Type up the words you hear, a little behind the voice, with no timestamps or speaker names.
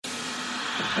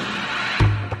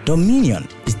Dominion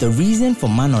is the reason for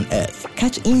man on earth.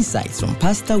 Catch insights from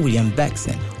Pastor William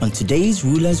Bergson on today's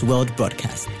Rulers World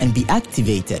broadcast and be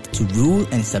activated to rule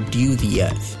and subdue the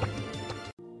earth.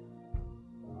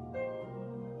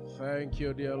 Thank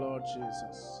you, dear Lord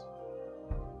Jesus.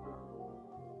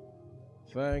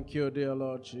 Thank you, dear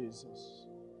Lord Jesus.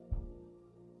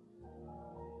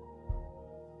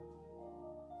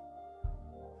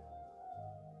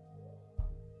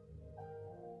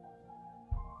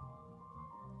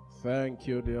 Thank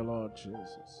you, dear Lord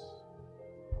Jesus.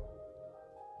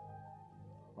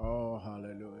 Oh,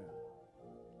 hallelujah.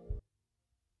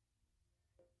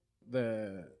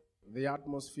 The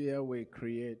atmosphere we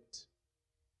create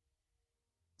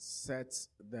sets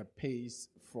the pace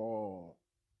for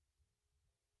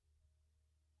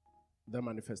the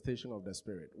manifestation of the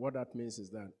Spirit. What that means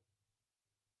is that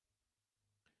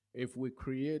if we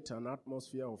create an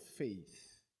atmosphere of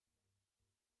faith,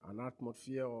 an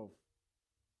atmosphere of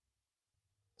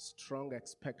strong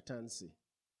expectancy,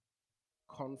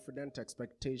 confident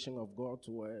expectation of God's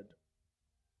word,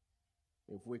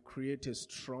 if we create a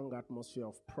strong atmosphere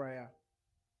of prayer,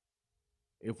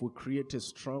 if we create a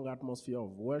strong atmosphere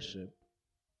of worship,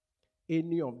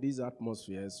 any of these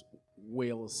atmospheres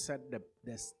will set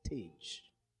the stage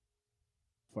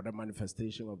for the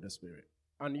manifestation of the Spirit.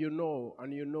 And you know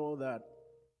that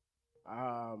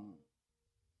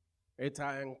it's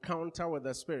an encounter with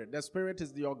the Spirit. The Spirit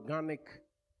is the organic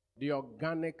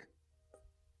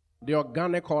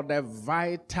or the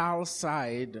vital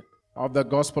side of the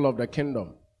gospel of the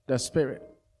kingdom, the Spirit.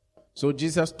 So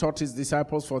Jesus taught his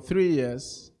disciples for 3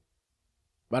 years,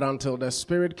 but until the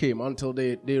Spirit came, until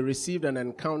they received and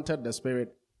encountered the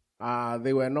Spirit,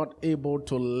 they were not able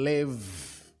to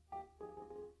live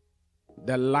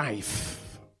the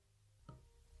life.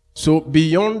 So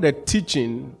beyond the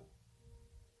teaching,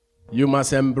 you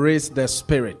must embrace the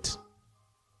Spirit.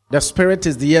 The Spirit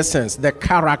is the essence, the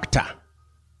character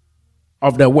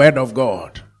of the Word of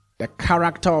God. The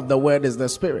character of the Word is the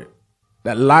Spirit.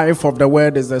 The life of the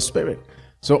Word is the Spirit.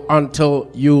 So until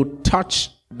you touch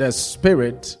the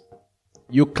Spirit,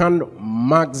 you can't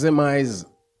maximize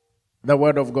the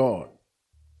Word of God.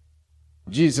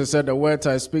 Jesus said, the words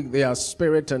I speak, they are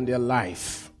spirit and they are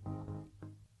life.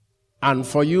 And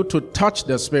for you to touch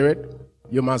the Spirit,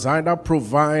 you must either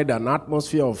provide an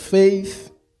atmosphere of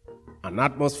faith, an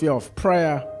atmosphere of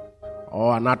prayer,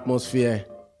 or an atmosphere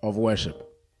of worship.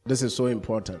 This is so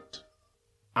important.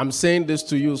 I'm saying this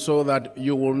to you so that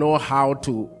you will know how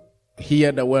to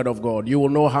hear the word of God. You will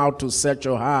know how to set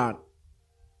your heart.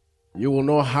 You will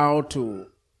know how to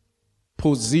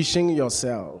position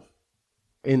yourself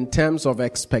in terms of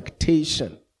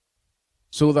expectation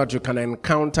so that you can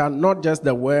encounter not just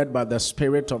the word but the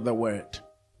spirit of the word.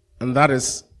 And that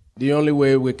is the only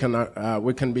way we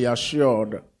can be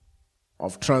assured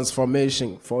of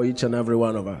transformation for each and every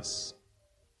one of us.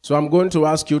 So I'm going to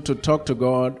ask you to talk to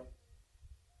God,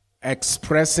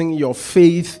 expressing your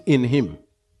faith in Him.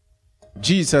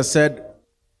 Jesus said,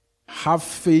 have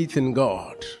faith in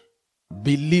God.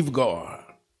 Believe God.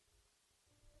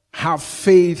 Have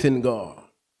faith in God.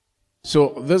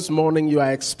 So this morning you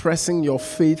are expressing your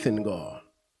faith in God.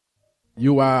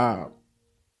 You are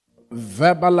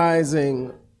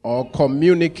verbalizing or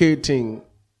communicating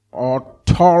or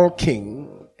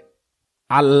talking,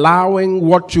 allowing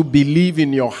what you believe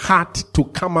in your heart to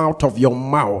come out of your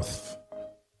mouth,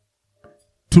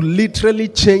 to literally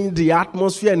change the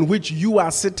atmosphere in which you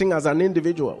are sitting as an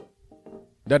individual.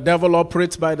 The devil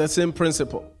operates by the same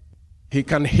principle. He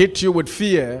can hit you with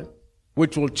fear,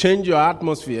 which will change your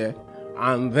atmosphere,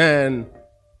 and then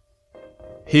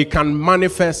he can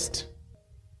manifest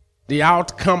the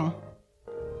outcome,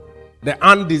 the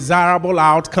undesirable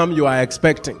outcome you are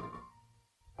expecting.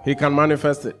 He can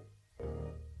manifest it.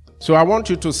 So I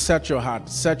want you to set your heart.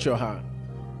 Set your heart.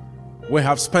 We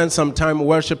have spent some time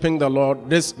worshiping the Lord.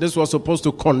 This was supposed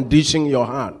to condition your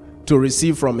heart to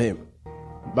receive from Him.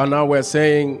 But now we're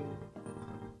saying,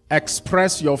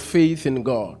 express your faith in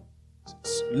God.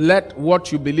 Let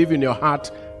what you believe in your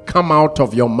heart come out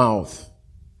of your mouth.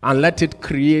 And let it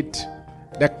create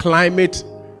the climate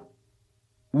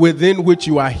within which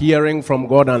you are hearing from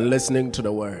God and listening to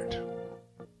the Word.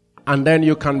 And then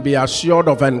you can be assured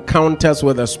of encounters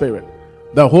with the Spirit.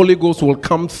 The Holy Ghost will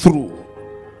come through.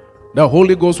 The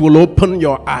Holy Ghost will open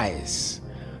your eyes.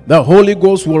 The Holy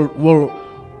Ghost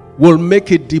will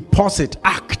make a deposit,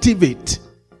 activate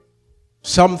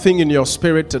something in your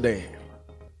spirit today.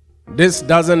 This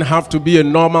doesn't have to be a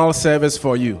normal service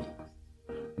for you.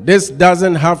 This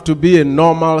doesn't have to be a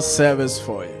normal service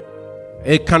for you.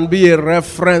 It can be a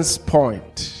reference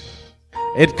point.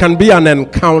 It can be an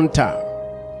encounter.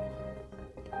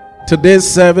 Today's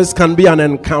service can be an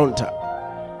encounter.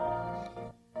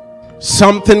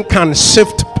 Something can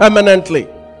shift permanently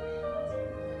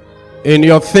in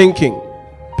your thinking,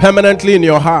 permanently in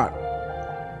your heart.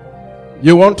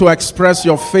 You want to express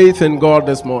your faith in God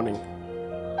this morning.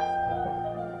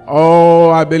 Oh,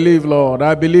 I believe, Lord.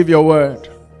 I believe your word.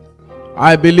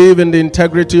 I believe in the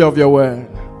integrity of your word.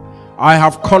 I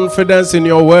have confidence in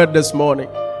your word this morning.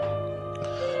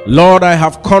 Lord, I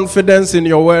have confidence in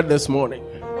your word this morning.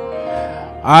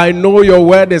 I know your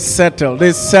word is settled.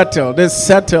 It's settled. It's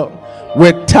settled.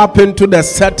 We tap into the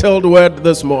settled word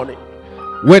this morning.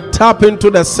 We tap into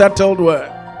the settled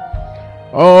word.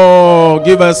 Oh,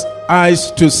 give us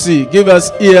eyes to see. Give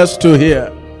us ears to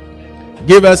hear.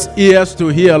 Give us ears to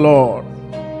hear, Lord.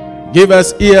 Give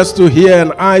us ears to hear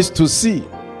and eyes to see.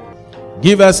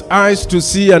 Give us eyes to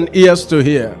see and ears to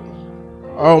hear.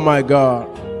 Oh my God.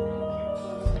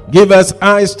 Give us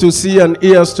eyes to see and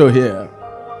ears to hear.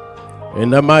 In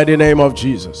the mighty name of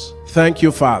Jesus. Thank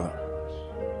you, Father.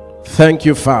 Thank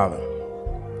you, Father.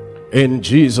 In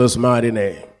Jesus' mighty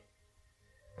name.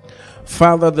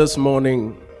 Father, this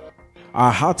morning,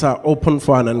 our hearts are open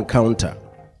for an encounter.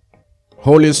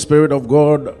 Holy Spirit of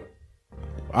God,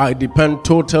 I depend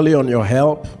totally on your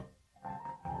help.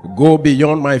 Go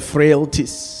beyond my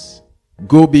frailties.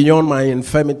 Go beyond my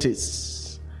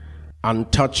infirmities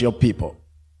and touch your people.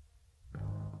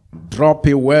 Drop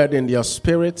a word in their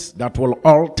spirits that will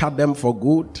alter them for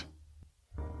good.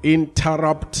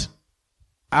 Interrupt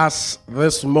us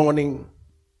this morning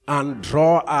and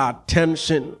draw our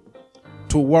attention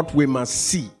to what we must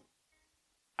see.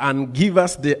 And give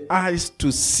us the eyes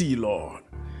to see, Lord.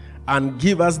 And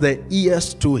give us the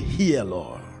ears to hear,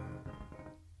 Lord.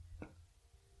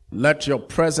 Let your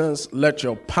presence, let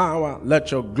your power,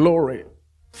 let your glory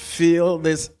fill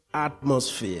this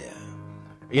atmosphere.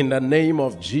 In the name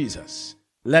of Jesus,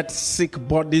 let sick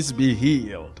bodies be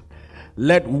healed.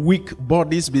 Let weak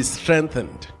bodies be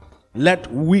strengthened. Let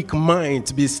weak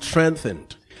minds be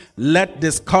strengthened. Let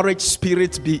discouraged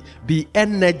spirits be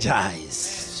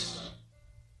energized.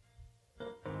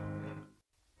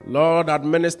 Lord,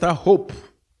 administer hope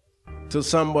to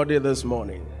somebody this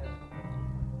morning.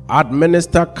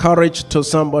 Administer courage to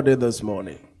somebody this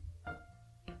morning.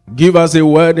 Give us a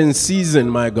word in season,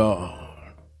 my God.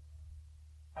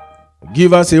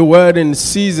 Give us a word in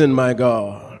season, my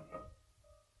God.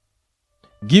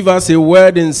 Give us a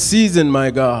word in season,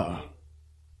 my God.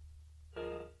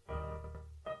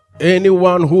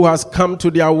 Anyone who has come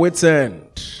to their wit's end,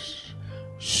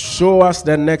 show us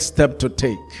the next step to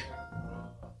take.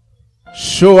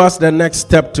 Show us the next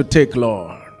step to take,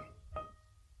 Lord.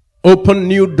 Open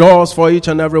new doors for each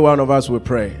and every one of us, we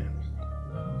pray.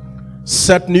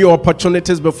 Set new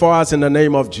opportunities before us in the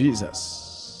name of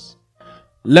Jesus.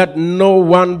 Let no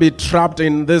one be trapped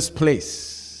in this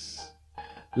place.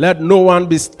 Let no one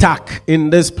be stuck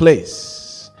in this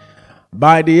place.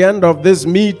 By the end of this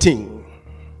meeting,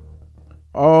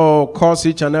 cause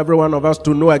each and every one of us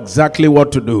to know exactly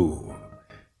what to do.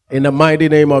 In the mighty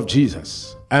name of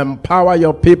Jesus. Empower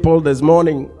your people this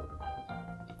morning,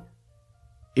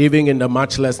 even in the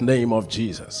matchless name of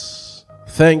Jesus.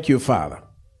 Thank you, Father.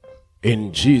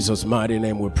 In Jesus' mighty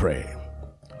name we pray.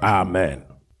 Amen.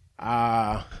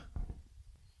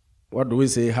 What do we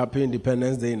say? Happy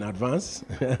Independence Day in advance.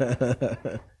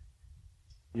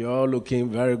 You're all looking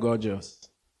very gorgeous.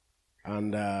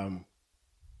 And,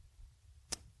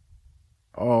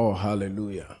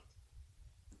 hallelujah.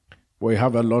 We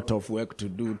have a lot of work to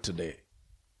do today.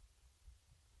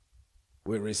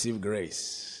 We receive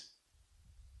grace.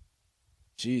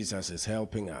 Jesus is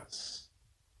helping us.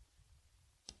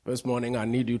 This morning, I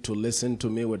need you to listen to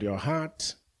me with your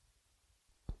heart.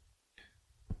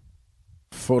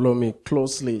 Follow me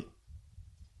closely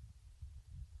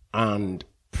and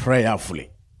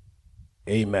prayerfully.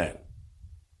 Amen.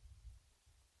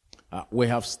 We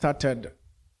have started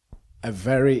a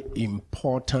very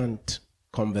important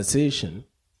conversation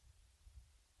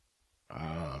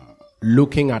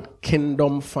looking at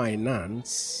kingdom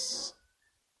finance,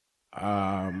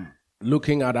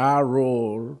 looking at our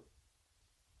role,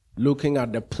 looking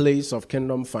at the place of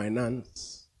kingdom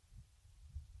finance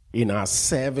in our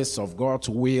service of God's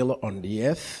will on the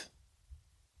earth.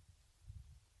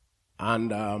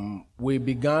 And we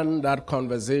began that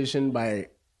conversation by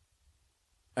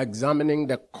examining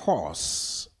the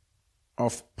cause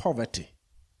of poverty.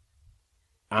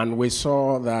 And we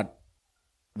saw that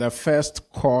the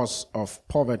first cause of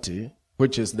poverty,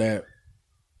 which is the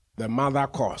mother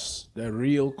cause, the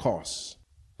real cause,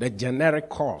 the generic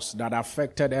cause that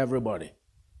affected everybody,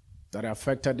 that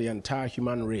affected the entire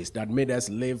human race, that made us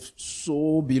live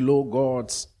so below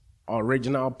God's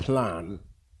original plan,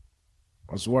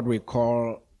 was what we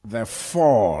call the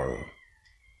fall.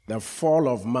 The fall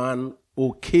of man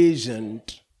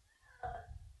occasioned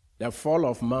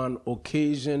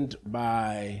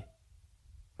by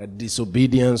the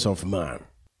disobedience of man.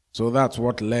 So that's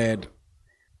what led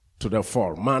to the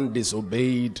fall. Man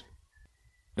disobeyed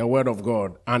the word of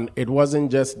God. And it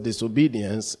wasn't just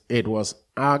disobedience, it was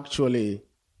actually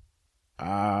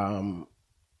man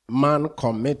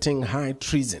committing high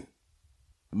treason.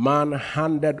 Man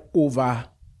handed over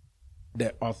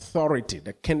the authority,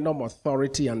 the kingdom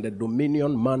authority and the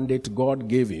dominion mandate God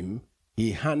gave him.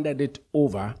 He handed it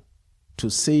over to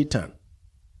Satan.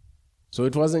 So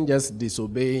it wasn't just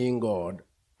disobeying God,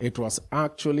 it was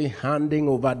actually handing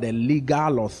over the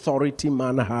legal authority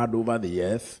man had over the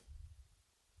earth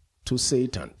to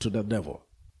Satan, to the devil.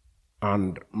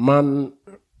 And man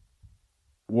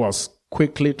was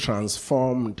quickly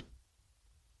transformed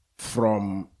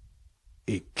from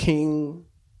a king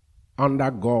under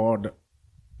God,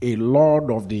 a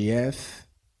lord of the earth,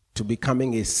 to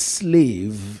becoming a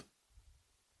slave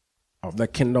of the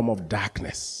kingdom of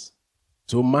darkness.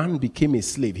 So man became a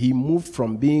slave. He moved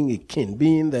from being a king,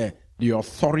 being the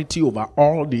authority over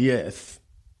all the earth,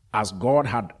 as God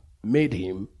had made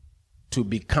him, to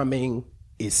becoming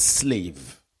a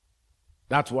slave.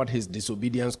 That's what his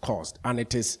disobedience caused. And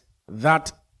it is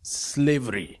that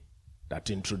slavery that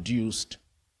introduced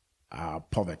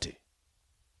poverty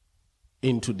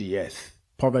into the earth.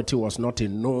 Poverty was not a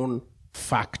known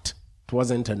fact. It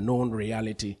wasn't a known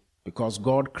reality, because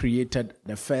God created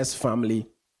the first family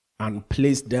and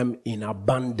placed them in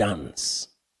abundance.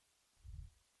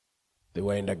 They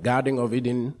were in the Garden of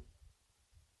Eden.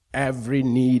 Every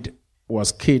need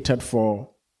was catered for.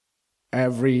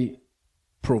 Every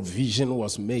provision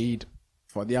was made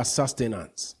for their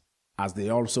sustenance, as they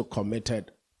also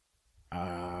committed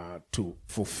to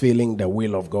fulfilling the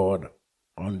will of God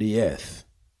on the earth.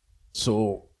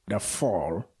 So the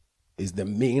fall is the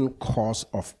main cause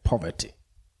of poverty.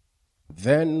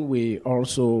 Then we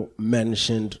also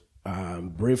mentioned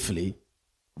briefly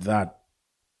that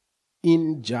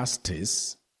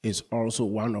injustice is also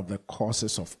one of the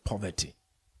causes of poverty.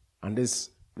 And this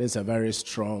is a very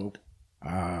strong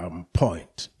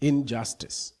point.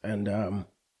 Injustice. And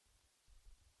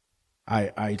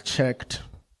I checked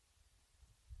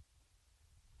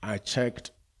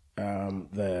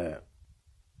the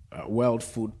World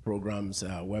Food Program's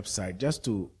website just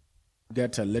to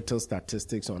get a little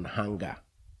statistics on hunger.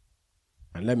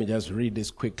 And let me just read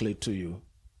this quickly to you.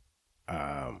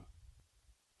 On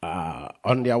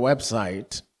their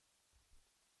website,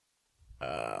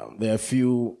 there are a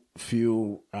few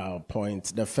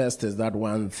points. The first is that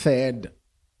 1/3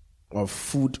 of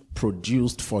food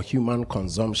produced for human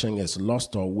consumption is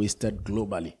lost or wasted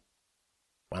globally.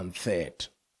 1/3.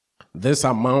 This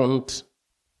amounts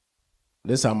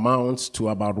to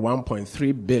about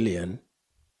 1.3 billion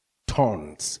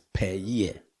tons per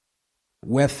year,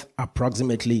 worth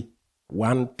approximately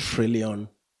 $1 trillion.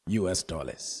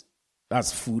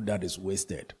 That's food that is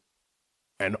wasted.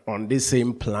 And on this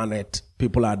same planet,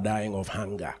 people are dying of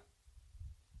hunger.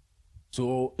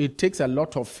 So it takes a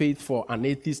lot of faith for an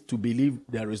atheist to believe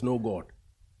there is no God.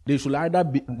 They should rather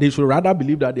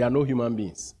believe that there are no human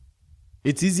beings.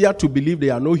 It's easier to believe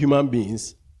there are no human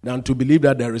beings than to believe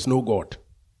that there is no God.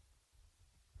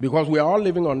 Because we are all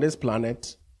living on this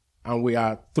planet, and we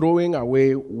are throwing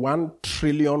away 1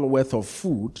 trillion worth of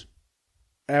food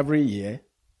every year,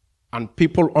 and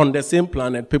people on the same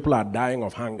planet, people are dying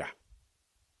of hunger.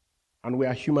 And we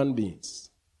are human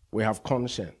beings. We have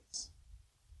conscience.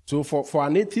 So for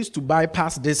an atheist to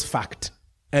bypass this fact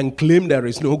and claim there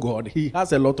is no God, he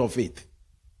has a lot of faith.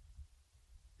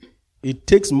 It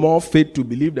takes more faith to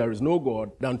believe there is no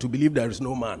God than to believe there is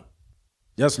no man.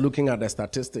 Just looking at the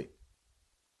statistic.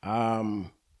 All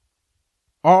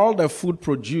the food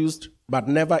produced but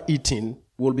never eaten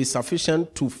will be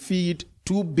sufficient to feed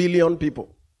 2 billion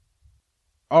people.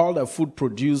 All the food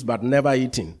produced but never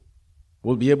eaten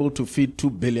will be able to feed 2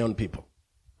 billion people.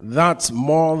 That's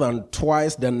more than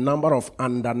twice the number of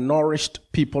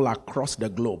undernourished people across the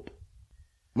globe.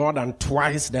 More than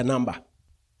twice the number.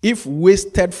 If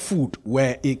wasted food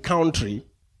were a country,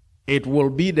 it will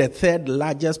be the 3rd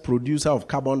largest producer of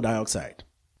carbon dioxide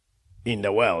in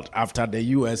the world after the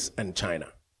US and China.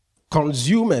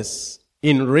 Consumers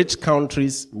in rich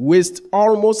countries waste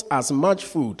almost as much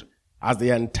food as the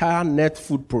entire net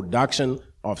food production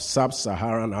of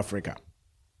sub-Saharan Africa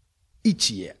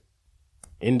each year.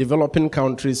 In developing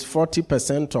countries,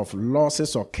 40% of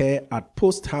losses occur at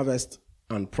post-harvest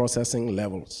and processing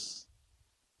levels.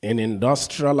 In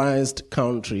industrialized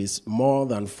countries, more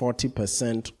than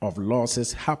 40% of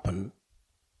losses happen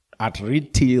at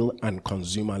retail and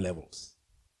consumer levels.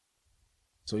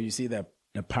 So you see the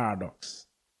paradox.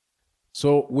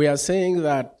 So we are saying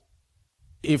that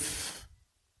if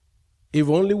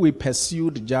only we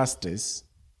pursued justice,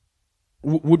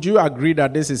 would you agree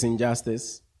that this is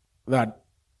injustice? That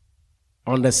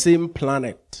on the same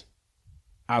planet,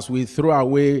 as we throw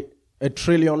away $1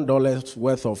 trillion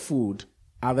worth of food,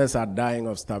 others are dying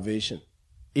of starvation.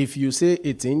 If you say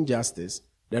it's injustice,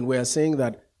 then we are saying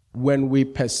that when we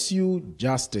pursue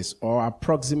justice or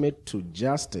approximate to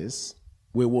justice,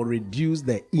 we will reduce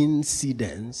the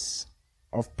incidence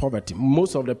of poverty.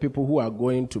 Most of the people who are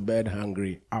going to bed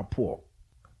hungry are poor.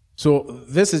 So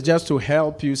this is just to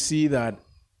help you see that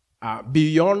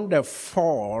beyond the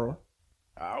fall,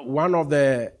 one of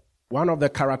the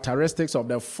characteristics of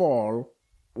the fall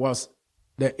was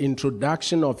the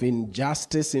introduction of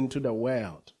injustice into the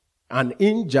world. And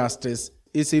injustice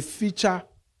is a feature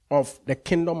of the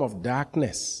kingdom of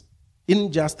darkness.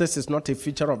 Injustice is not a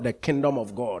feature of the kingdom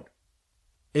of God.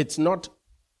 It's not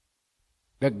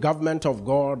the government of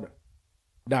God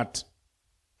that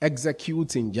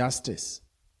executes injustice.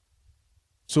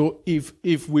 So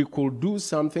if we could do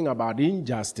something about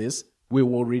injustice, we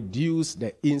will reduce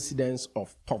the incidence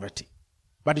of poverty.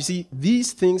 But you see,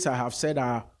 these things I have said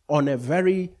are on a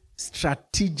very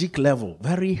strategic level,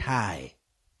 very high.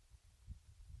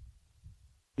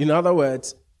 In other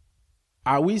words,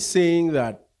 are we saying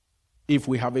that if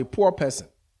we have a poor person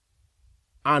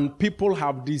and people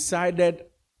have decided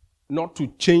not to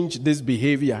change this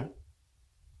behavior,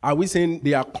 are we saying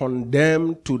they are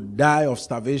condemned to die of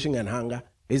starvation and hunger?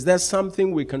 Is there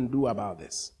something we can do about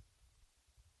this?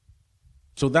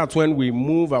 So that's when we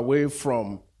move away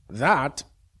from that,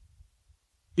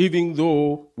 even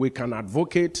though we can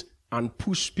advocate and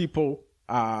push people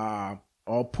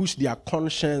or push their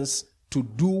conscience to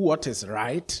do what is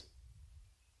right,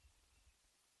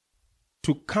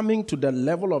 to coming to the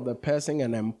level of the person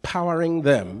and empowering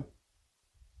them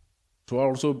to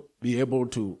also be able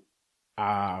to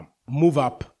move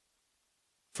up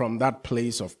from that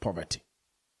place of poverty.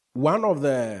 One of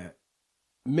the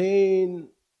main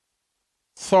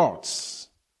thoughts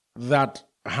that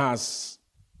has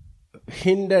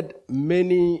hindered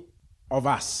many of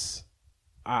us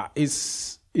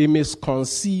is a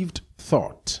misconceived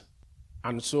thought.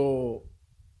 And so,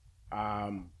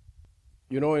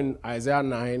 in Isaiah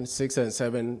 9, 6 and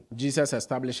 7, Jesus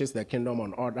establishes the kingdom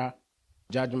on order,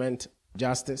 judgment,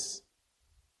 justice.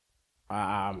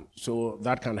 So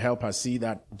that can help us see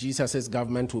that Jesus'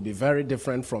 government will be very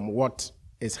different from what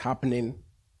is happening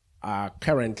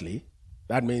currently.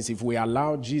 That means if we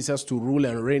allow Jesus to rule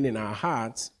and reign in our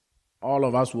hearts, all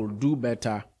of us will do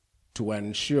better to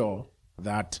ensure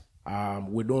that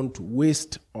we don't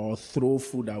waste or throw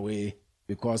food away,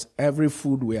 because every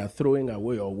food we are throwing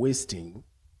away or wasting,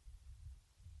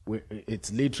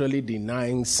 it's literally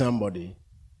denying somebody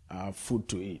food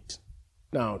to eat.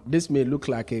 Now, this may look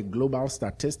like a global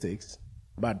statistics,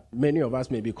 but many of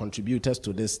us may be contributors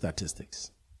to these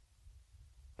statistics.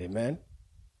 Amen?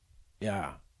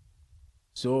 Yeah.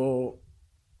 So,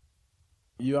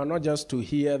 you are not just to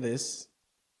hear this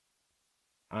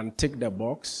and tick the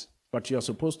box, but you are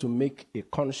supposed to make a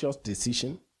conscious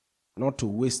decision not to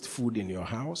waste food in your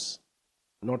house,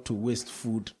 not to waste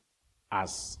food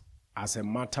as a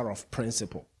matter of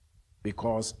principle.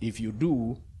 Because if you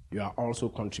do, you are also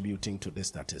contributing to the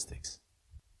statistics.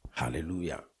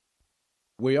 Hallelujah.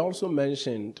 We also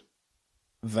mentioned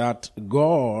that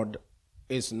God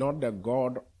is not the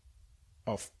God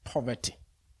of poverty.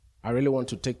 I really want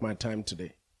to take my time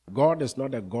today. God is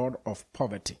not a God of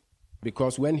poverty,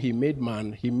 because when he made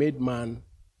man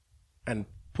and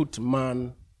put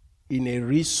man in a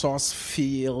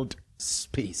resource-filled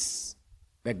space.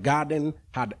 The garden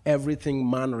had everything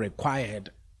man required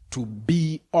to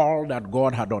be all that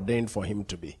God had ordained for him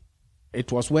to be.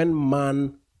 It was when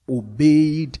man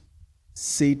obeyed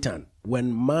Satan,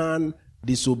 when man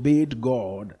disobeyed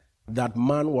God, that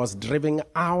man was driven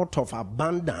out of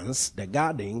abundance, the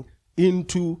garden,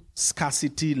 into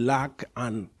scarcity, lack,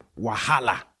 and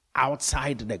wahala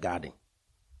outside the garden.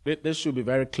 This should be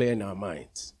very clear in our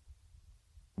minds.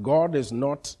 God is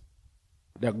not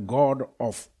the God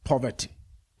of poverty.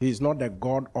 He is not the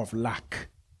God of lack.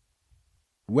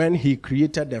 When he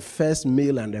created the first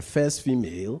male and the first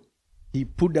female, he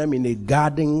put them in a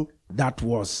garden that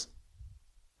was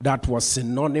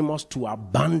synonymous to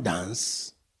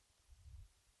abundance.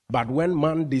 But when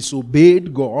man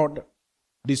disobeyed God,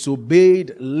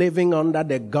 disobeyed living under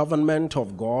the government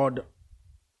of God,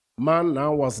 man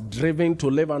now was driven to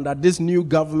live under this new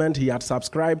government he had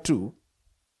subscribed to,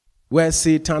 where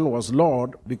Satan was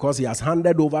Lord, because he has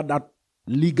handed over that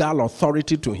legal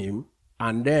authority to him.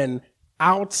 And then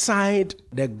outside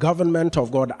the government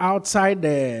of God, outside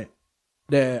the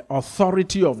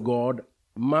authority of God,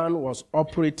 man was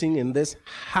operating in this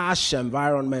harsh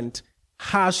environment,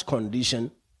 harsh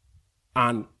condition.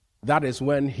 And that is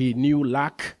when he knew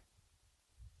lack.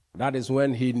 That is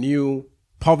when he knew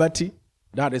poverty.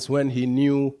 That is when he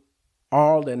knew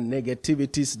all the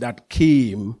negativities that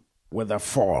came with the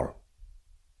fall.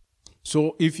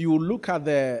 So if you look at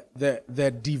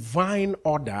the divine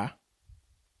order,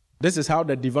 this is how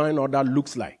the divine order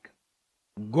looks like.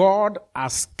 God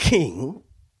as king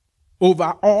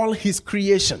over all his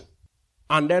creation.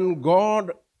 And then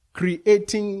God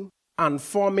creating and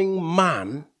forming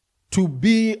man to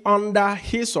be under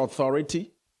his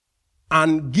authority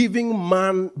and giving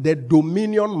man the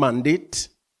dominion mandate,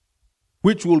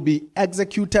 which will be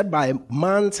executed by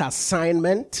man's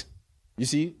assignment. You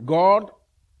see, God,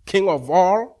 king of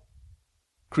all,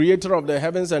 creator of the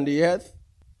heavens and the earth,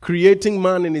 creating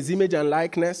man in his image and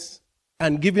likeness,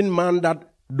 and giving man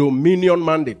that dominion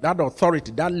mandate, that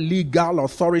authority, that legal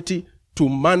authority to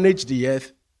manage the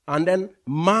earth. And then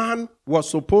man was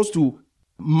supposed to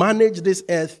manage this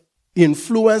earth,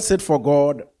 influence it for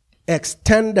God,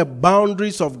 extend the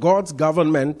boundaries of God's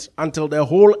government until the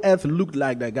whole earth looked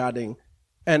like the garden.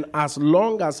 And as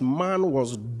long as man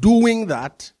was doing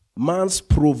that, man's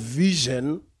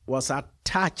provision was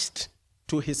attached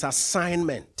to his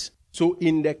assignment. So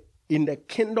in the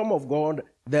kingdom of God,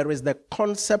 there is the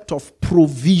concept of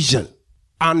provision.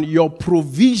 And your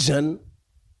provision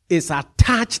is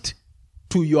attached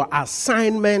to your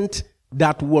assignment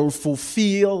that will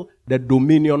fulfill the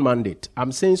dominion mandate.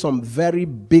 I'm saying some very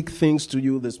big things to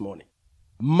you this morning.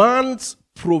 Man's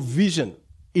provision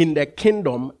in the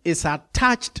kingdom is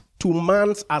attached to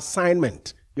man's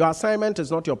assignment. Your assignment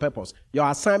is not your purpose. Your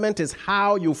assignment is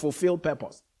how you fulfill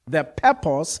purpose. The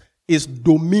purpose is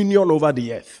dominion over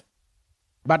the earth.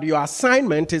 But your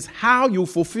assignment is how you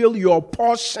fulfill your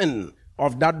portion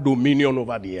of that dominion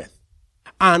over the earth.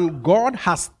 And God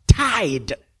has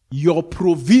tied your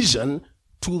provision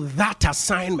to that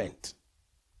assignment.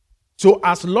 So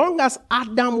as long as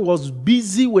Adam was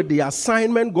busy with the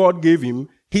assignment God gave him,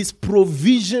 his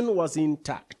provision was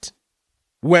intact.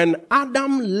 When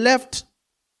Adam left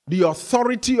the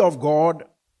authority of God,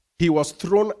 he was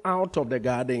thrown out of the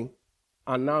garden,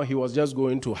 and now he was just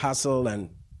going to hustle and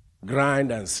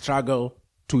grind and struggle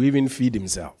to even feed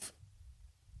himself.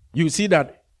 You see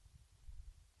that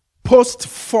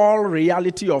post-fall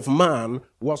reality of man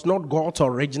was not God's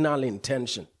original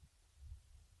intention.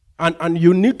 And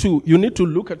you need to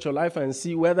look at your life and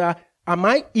see whether, am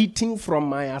I eating from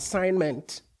my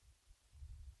assignment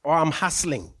or I'm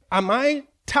hustling? Am I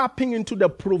tapping into the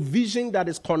provision that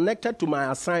is connected to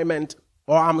my assignment,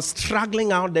 or I'm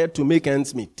struggling out there to make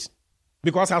ends meet?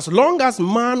 Because as long as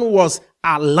man was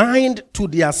aligned to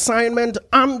the assignment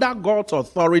under God's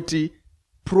authority,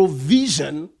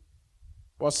 provision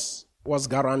was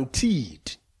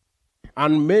guaranteed.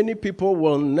 And many people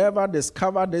will never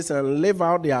discover this and live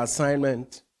out their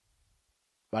assignment,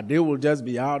 but they will just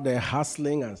be out there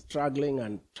hustling and struggling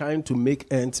and trying to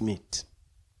make ends meet.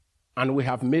 And we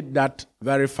have made that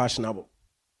very fashionable.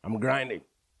 I'm grinding.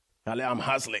 Charlie, I'm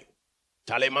hustling.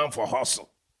 Charlie, man for hustle.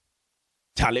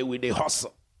 Charlie with the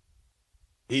hustle.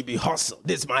 He be hustle.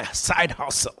 This is my side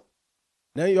hustle.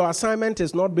 Then your assignment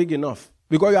is not big enough,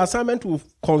 because your assignment will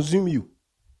consume you.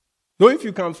 So if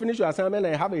you can finish your assignment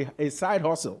and have a side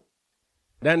hustle,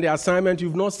 then the assignment,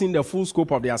 you've not seen the full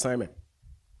scope of the assignment.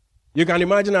 You can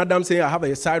imagine Adam saying, I have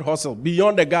a side hustle.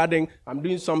 Beyond the garden, I'm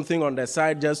doing something on the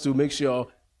side just to make sure,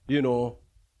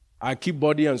 I keep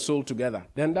body and soul together.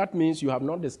 Then that means you have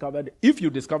not discovered, if you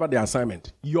discover the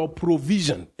assignment, your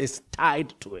provision is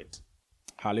tied to it.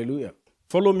 Hallelujah.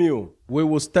 Follow me. We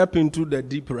will step into the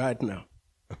deep right now.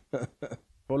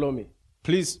 Follow me.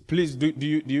 Please, do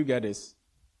you get this?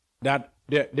 That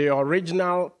the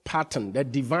original pattern, the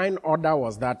divine order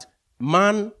was that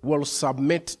man will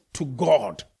submit to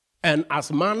God. And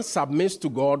as man submits to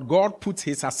God, God puts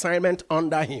his assignment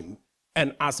under him.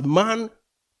 And as man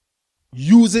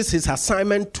uses his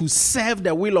assignment to serve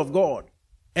the will of God.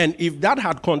 And if that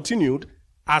had continued,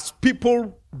 as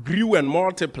people grew and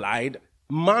multiplied,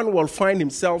 man will find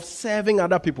himself serving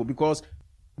other people, because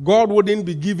God wouldn't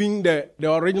be giving the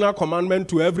original commandment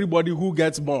to everybody who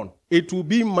gets born. It will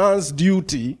be man's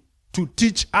duty to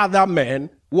teach other men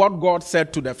what God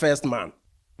said to the first man.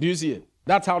 Do you see it?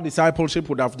 That's how discipleship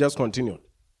would have just continued.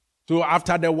 So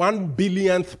after the 1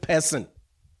 billionth person,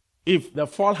 if the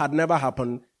fall had never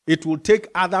happened, it will take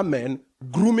other men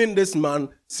grooming this man,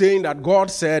 saying that God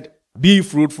said, be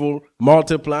fruitful,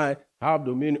 multiply, have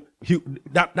dominion.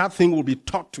 That thing will be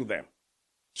taught to them.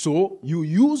 So you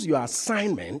use your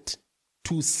assignment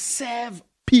to serve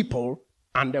people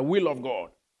and the will of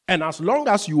God. And as long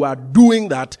as you are doing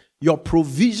that, your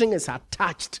provision is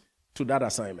attached to that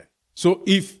assignment. So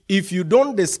if you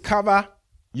don't discover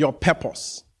your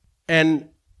purpose and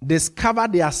discover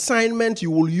the assignment you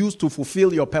will use to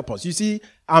fulfill your purpose. You see,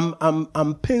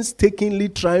 I'm painstakingly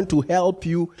trying to help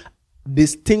you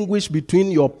distinguish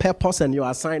between your purpose and your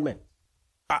assignment.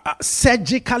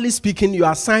 Surgically speaking,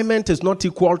 your assignment is not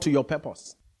equal to your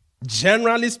purpose.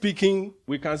 Generally speaking,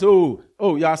 we can say,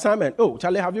 oh, your assignment. Oh,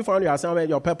 Charlie, have you found your assignment,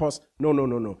 your purpose?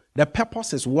 No. The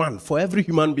purpose is one for every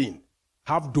human being.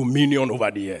 Have dominion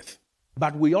over the earth.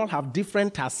 But we all have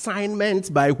different assignments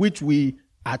by which we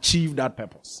achieve that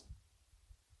purpose.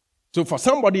 So for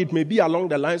somebody, it may be along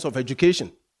the lines of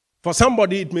education. For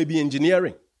somebody, it may be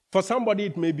engineering. For somebody,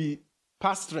 it may be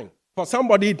pastoring. For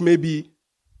somebody, it may be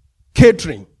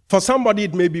catering. For somebody,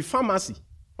 it may be pharmacy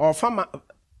or pharma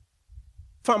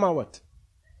what?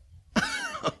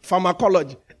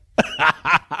 Pharmacology.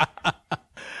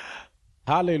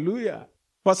 Hallelujah.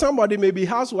 For somebody, maybe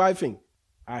housewifing.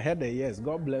 I heard a yes.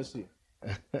 God bless you.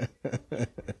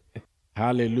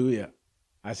 Hallelujah.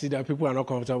 I see that people are not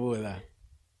comfortable with that.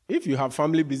 If you have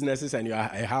family businesses and you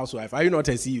are a housewife, are you not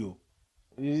a CEO?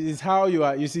 It's how you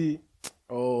are. You see,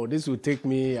 oh, this will take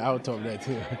me out of that.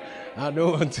 I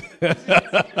don't want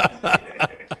to.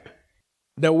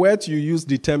 The words you use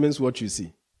determines what you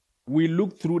see. We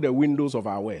look through the windows of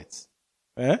our words.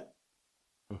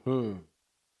 Mm-hmm.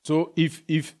 So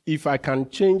if I can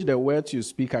change the words you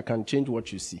speak, I can change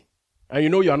what you see. And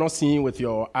you are not seeing with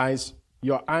your eyes.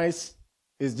 Your eyes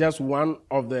is just one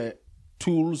of the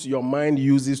tools your mind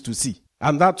uses to see.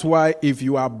 And that's why if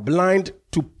you are blind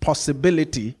to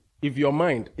possibility, if your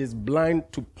mind is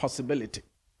blind to possibility,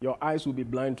 your eyes will be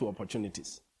blind to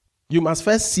opportunities. You must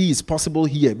first see it's possible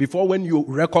here before when you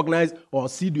recognize or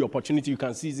see the opportunity, you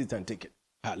can seize it and take it.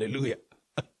 Hallelujah.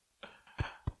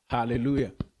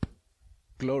 Hallelujah.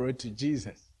 Glory to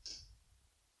Jesus.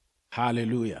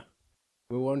 Hallelujah.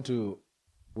 We want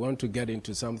to get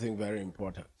into something very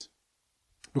important.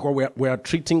 Because we are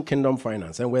treating kingdom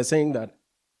finance, and we're saying that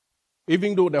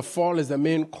even though the fall is the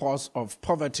main cause of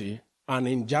poverty and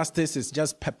injustice is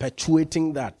just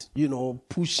perpetuating that,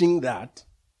 pushing that,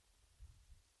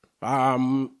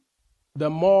 the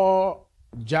more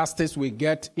justice we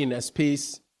get in a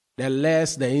space, the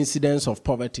less the incidence of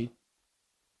poverty.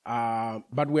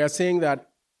 But we are saying that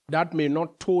may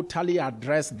not totally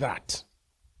address that,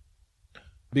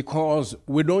 because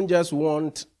we don't just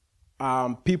want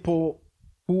people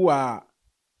who are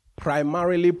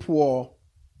primarily poor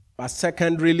but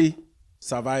secondarily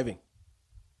surviving.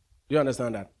 Do you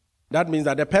understand that? That means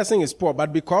that the person is poor,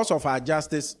 but because of our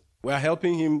justice, we are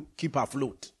helping him keep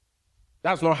afloat.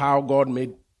 That's not how God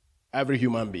made every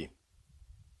human being.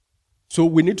 So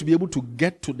we need to be able to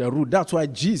get to the root. That's why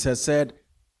Jesus said,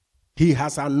 He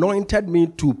has anointed me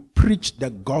to preach the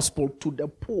gospel to the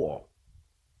poor.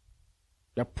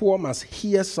 The poor must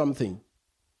hear something.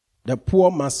 The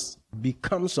poor must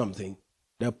become something.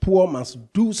 The poor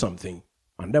must do something.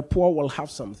 And the poor will have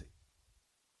something.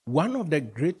 One of the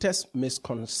greatest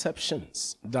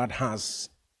misconceptions that has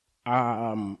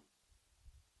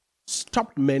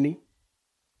stopped many,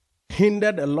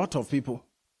 hindered a lot of people,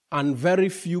 and very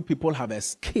few people have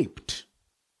escaped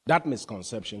that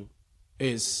misconception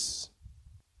is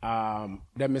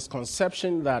the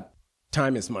misconception that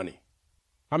time is money.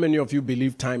 How many of you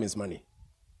believe time is money?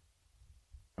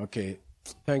 Okay.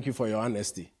 Thank you for your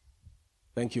honesty.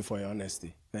 Thank you for your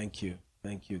honesty. Thank you.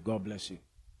 Thank you. God bless you.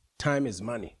 Time is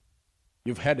money.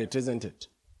 You've heard it, isn't it?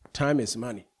 Time is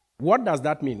money. What does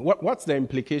that mean? What's the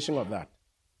implication of that?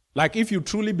 Like, if you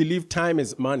truly believe time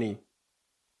is money,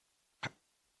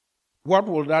 what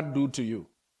will that do to you?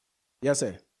 Yes,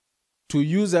 sir. To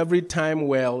use every time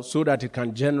well so that it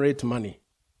can generate money.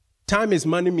 Time is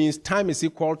money means time is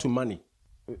equal to money.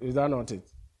 Is that not it?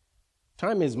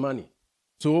 Time is money.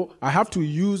 So I have to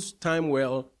use time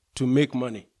well to make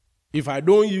money. If I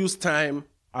don't use time,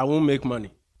 I won't make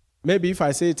money. Maybe if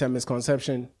I say it's a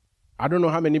misconception, I don't know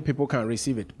how many people can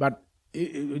receive it. But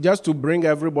just to bring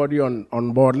everybody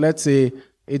on board, let's say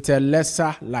it's a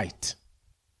lesser light.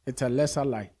 It's a lesser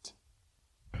light.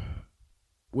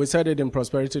 We said it in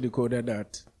Prosperity Decoded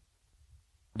that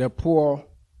the poor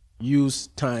use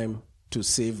time to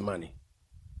save money.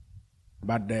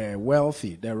 But the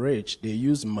wealthy, the rich, they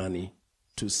use money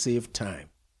to save time.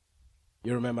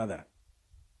 You remember that?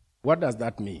 What does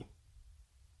that mean?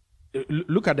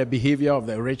 Look at the behavior of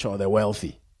the rich or the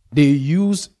wealthy. They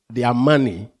use their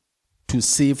money to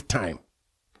save time.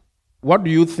 What do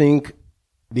you think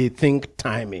they think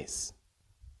time is?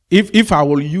 If I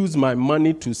will use my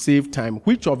money to save time,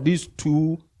 which of these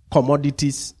two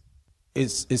commodities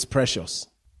is precious?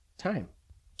 Time.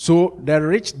 So the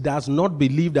rich does not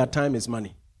believe that time is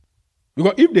money.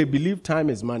 Because if they believe time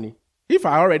is money, if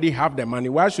I already have the money,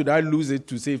 why should I lose it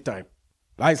to save time?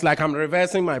 It's like I'm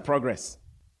reversing my progress.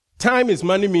 Time is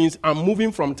money means I'm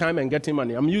moving from time and getting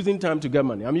money. I'm using time to get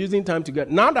money. I'm using time to get...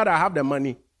 Now that I have the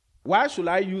money, why should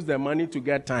I use the money to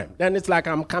get time? Then it's like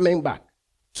I'm coming back.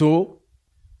 So,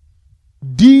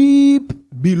 deep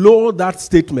below that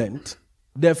statement,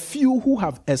 the few who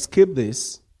have escaped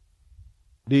this,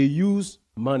 they use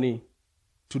money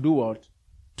to do what?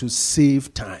 To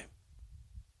save time.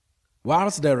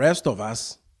 Whilst the rest of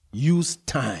us use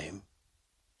time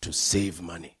to save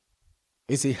money.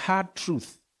 It's a hard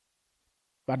truth,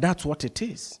 but that's what it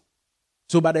is.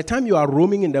 So by the time you are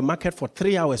roaming in the market for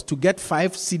 3 hours to get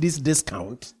 5 cedis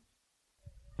discount,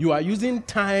 you are using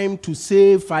time to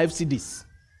save 5 cedis.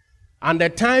 And the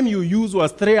time you used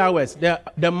was 3 hours.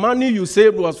 The money you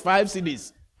saved was 5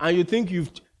 cedis. And you think you've...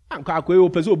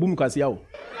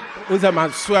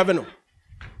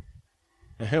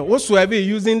 Whatsoever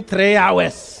using 3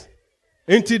 hours.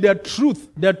 Into the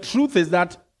truth is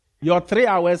that your 3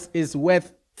 hours is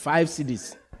worth 5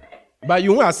 cedis. But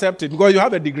you won't accept it because you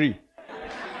have a degree.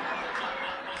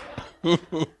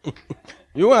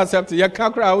 You won't accept it. You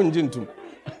can't cry.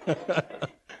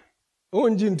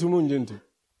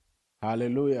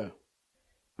 Hallelujah.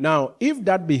 Now, if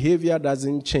that behavior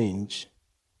doesn't change,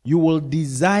 you will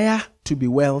desire to be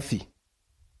wealthy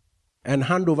and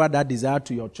hand over that desire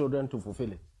to your children to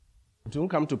fulfill it. It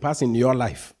won't come to pass in your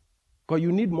life because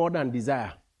you need more than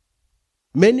desire.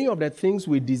 Many of the things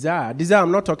we desire,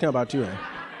 I'm not talking about you.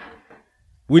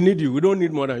 We need you. We don't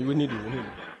need more than you. We need you.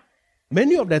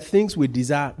 Many of the things we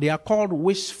desire, they are called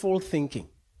wishful thinking.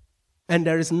 And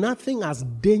there is nothing as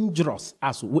dangerous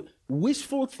as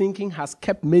wishful thinking has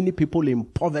kept many people in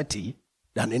poverty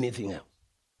than anything else.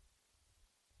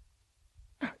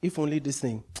 If only this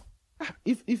thing,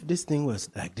 if this thing was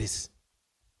like this,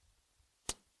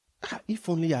 if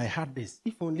only I had this,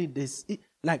 if only this,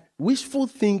 like wishful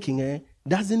thinking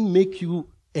doesn't make you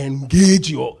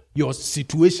engage your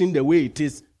situation the way it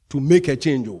is to make a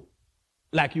change.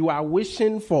 Like you are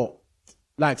wishing for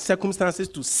like circumstances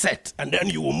to set and then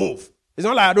you will move. It's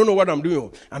not like I don't know what I'm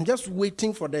doing. I'm just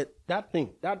waiting for that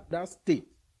thing, that state.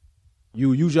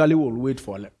 You usually will wait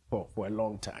for a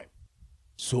long time.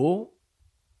 So,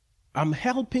 I'm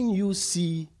helping you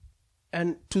see,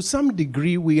 and to some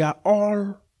degree, we are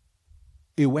all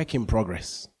a work in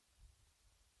progress.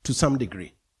 To some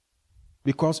degree.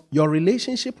 Because your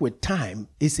relationship with time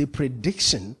is a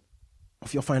prediction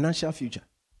of your financial future.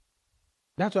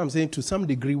 That's what I'm saying. To some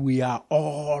degree, we are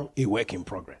all a work in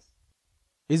progress.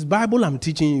 It's Bible I'm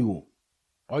teaching you.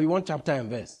 Or you want chapter and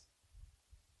verse?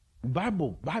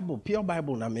 Bible, pure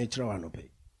Bible.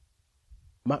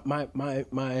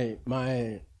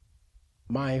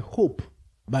 My hope,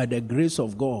 by the grace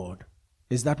of God,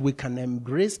 is that we can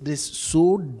embrace this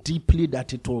so deeply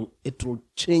that it will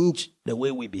change the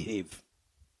way we behave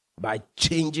by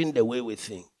changing the way we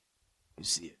think. You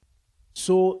see.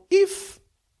 So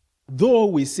though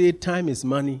we say time is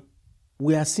money,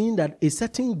 we are seeing that a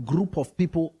certain group of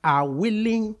people are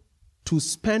willing to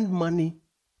spend money,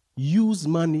 use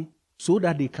money, so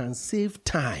that they can save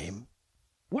time.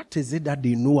 What is it that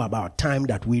they know about time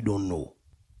that we don't know?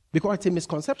 Because it's a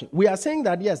misconception. We are saying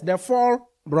that, yes, the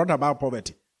fall brought about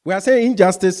poverty. We are saying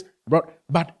injustice brought...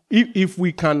 But if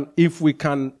we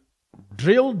can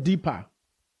drill deeper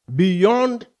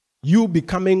beyond you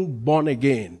becoming born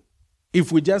again,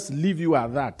 if we just leave you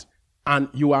at that, and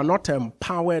you are not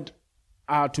empowered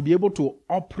to be able to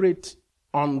operate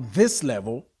on this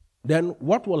level, then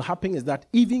what will happen is that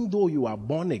even though you are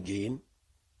born again,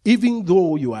 even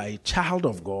though you are a child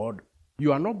of God,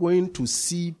 you are not going to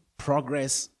see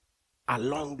progress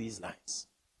along these lines.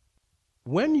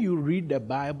 When you read the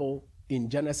Bible in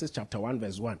Genesis chapter 1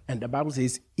 verse 1, and the Bible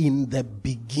says, in the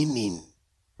beginning,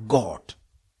 God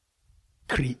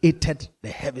created the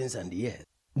heavens and the earth.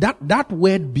 That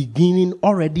word beginning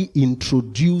already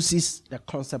introduces the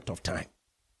concept of time.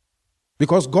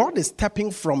 Because God is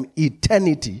stepping from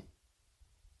eternity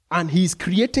and he's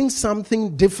creating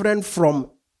something different from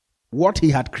what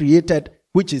he had created,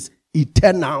 which is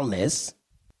eternalness.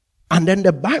 And then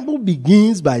the Bible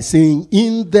begins by saying,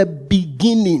 in the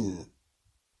beginning.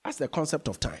 That's the concept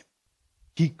of time.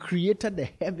 He created the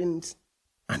heavens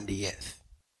and the earth.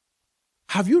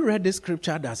 Have you read the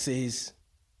scripture that says,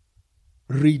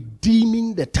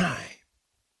 redeeming the time,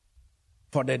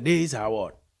 for the days are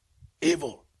what?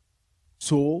 Evil.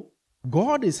 So,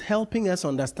 God is helping us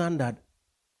understand that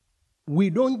we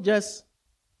don't just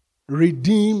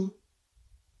redeem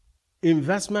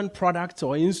investment products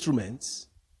or instruments,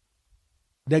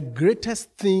 the greatest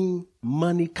thing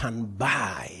money can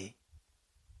buy,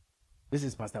 this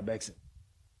is Pastor Bexon,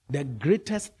 the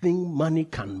greatest thing money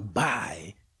can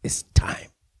buy is time.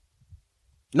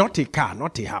 Not a car,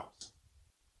 not a house.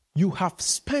 You have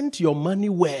spent your money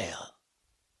well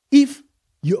if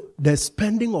the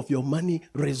spending of your money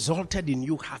resulted in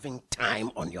you having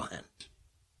time on your hand.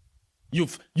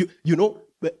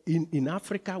 In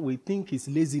Africa, we think it's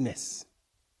laziness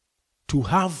to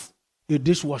have a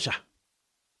dishwasher.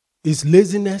 It's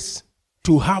laziness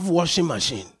to have washing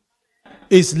machine.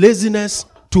 It's laziness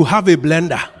to have a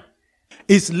blender.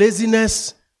 It's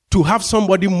laziness to have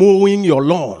somebody mowing your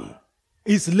lawn.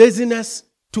 It's laziness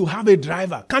to have a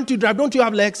driver. Can't you drive? Don't you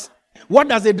have legs? What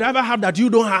does a driver have that you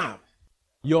don't have?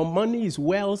 Your money is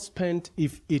well spent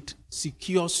if it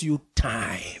secures you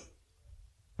time.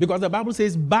 Because the Bible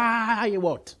says buy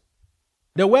what?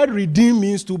 The word redeem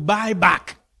means to buy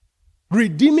back.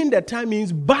 Redeeming the time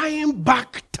means buying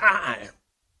back time.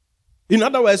 In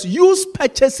other words, use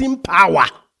purchasing power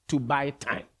to buy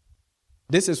time.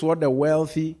 This is what the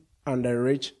wealthy and the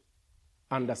rich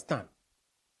understand.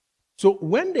 So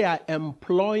when they are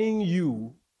employing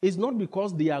you, it's not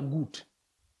because they are good.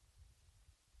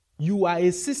 You are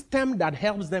a system that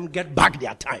helps them get back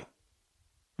their time.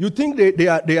 You think they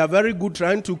are very good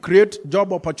trying to create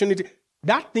job opportunity.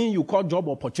 That thing you call job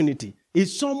opportunity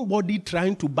is somebody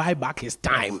trying to buy back his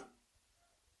time.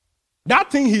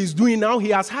 That thing he's doing now, he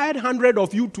has hired 100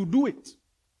 of you to do it.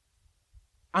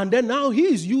 And then now he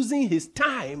is using his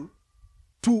time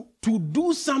to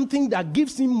do something that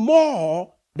gives him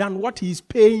more than what he's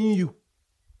paying you.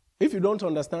 If you don't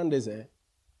understand this,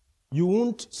 you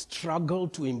won't struggle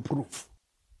to improve.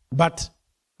 But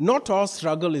not all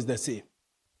struggle is the same.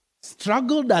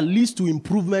 Struggle that leads to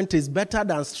improvement is better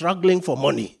than struggling for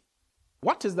money.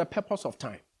 What is the purpose of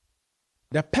time?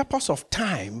 The purpose of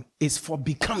time is for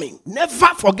becoming. Never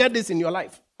forget this in your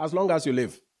life, as long as you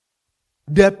live.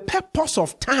 The purpose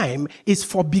of time is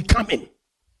for becoming.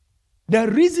 The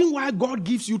reason why God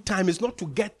gives you time is not to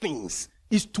get things,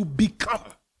 is to become.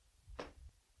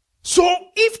 So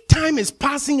if time is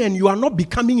passing and you are not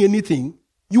becoming anything,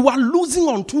 you are losing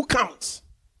on two counts.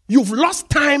 You've lost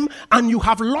time and you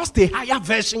have lost a higher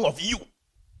version of you.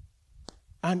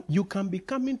 And you can be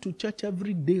coming to church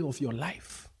every day of your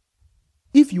life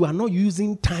if you are not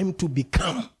using time to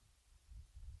become.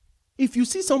 If you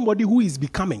see somebody who is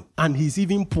becoming and he's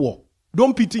even poor,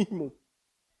 don't pity him.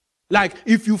 Like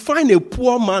if you find a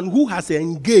poor man who has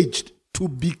engaged to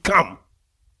become,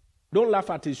 don't laugh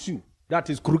at his shoe that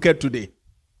is crooked today.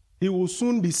 He will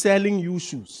soon be selling you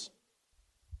shoes.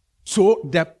 So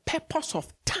the purpose of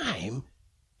time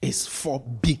is for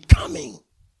becoming.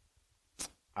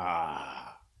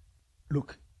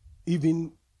 Look,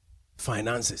 even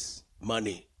finances,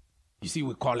 money, you see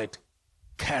we call it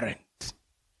current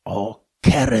or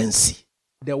currency.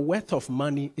 The worth of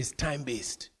money is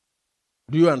time-based.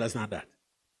 Do you understand that?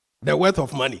 The worth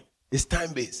of money is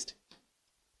time-based.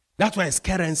 That's why it's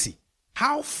currency.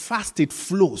 How fast it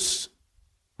flows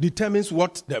determines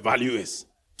what the value is.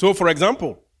 So, for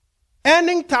example,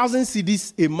 earning 1,000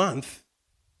 cedis a month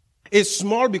is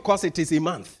small because it is a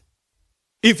month.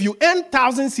 If you earn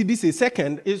 1,000 cedis a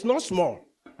second, it's not small.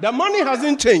 The money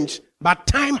hasn't changed, but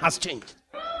time has changed.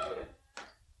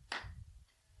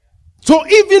 So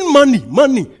even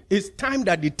money is time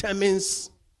that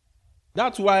determines.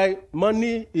 That's why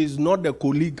money is not the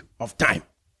colleague of time.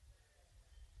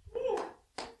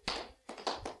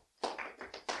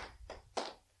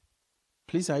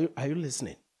 Please, are you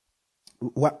listening?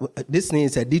 This thing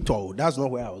is a detour. That's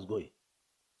not where I was going.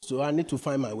 So I need to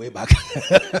find my way back.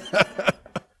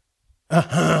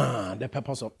 The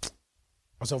purpose of...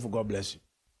 Also, for God bless you.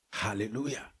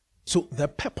 Hallelujah. So the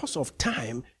purpose of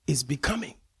time is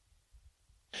becoming.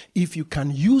 If you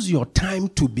can use your time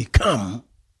to become,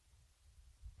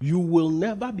 you will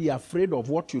never be afraid of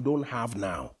what you don't have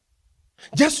now.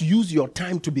 Just use your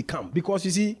time to become. Because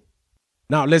you see,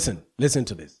 now listen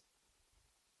to this.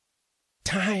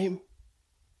 Time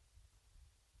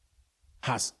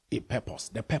has a purpose.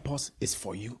 The purpose is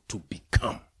for you to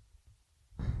become.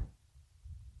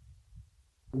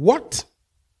 What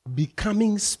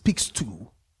becoming speaks to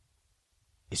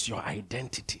is your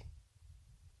identity.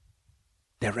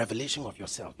 The revelation of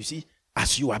yourself. You see,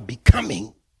 as you are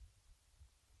becoming,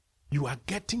 you are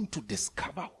getting to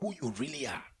discover who you really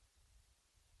are.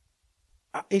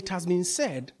 It has been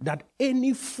said that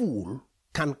any fool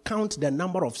can count the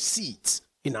number of seeds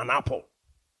in an apple,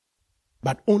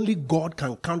 but only God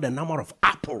can count the number of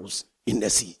apples in the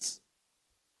seeds.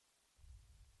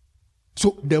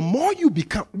 So the more you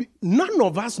become, none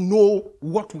of us know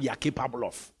what we are capable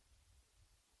of.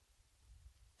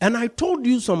 And I told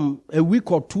you a week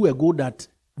or two ago that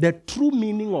the true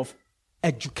meaning of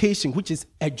education, which is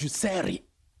educere,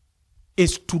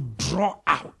 is to draw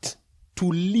out, to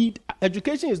lead.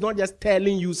 Education is not just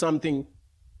telling you something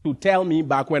to tell me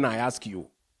back when I ask you.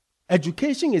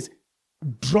 Education is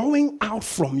drawing out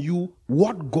from you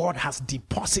what God has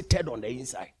deposited on the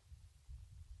inside.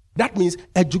 That means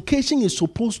education is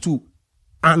supposed to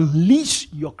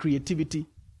unleash your creativity,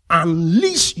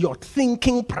 unleash your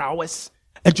thinking prowess.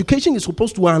 Education is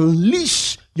supposed to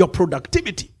unleash your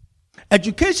productivity.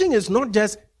 Education is not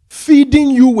just feeding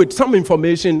you with some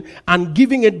information and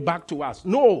giving it back to us.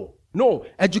 No.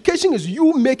 Education is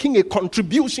you making a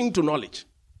contribution to knowledge.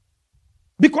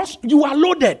 Because you are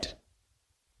loaded.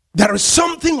 There is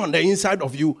something on the inside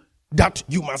of you that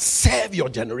you must serve your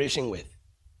generation with.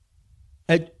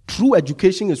 True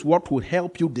education is what will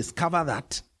help you discover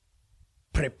that,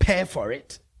 prepare for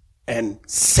it, and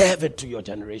serve it to your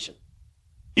generation.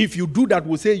 If you do that,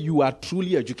 we'll say you are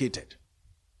truly educated.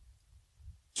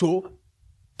 So,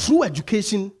 true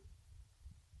education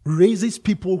raises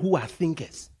people who are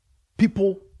thinkers,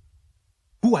 people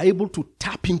who are able to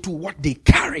tap into what they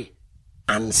carry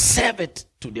and serve it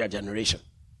to their generation.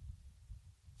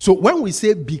 So, when we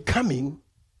say becoming,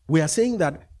 we are saying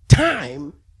that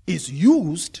time is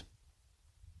used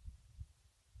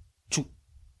to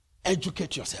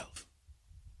educate yourself.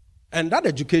 And that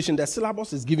education, the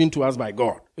syllabus is given to us by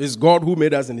God. It's God who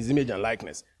made us in his image and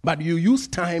likeness. But you use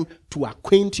time to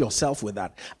acquaint yourself with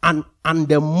that. And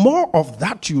the more of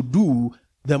that you do,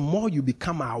 the more you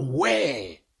become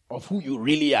aware of who you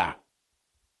really are.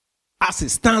 As it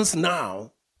stands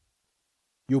now,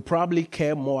 you probably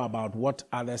care more about what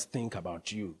others think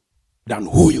about you than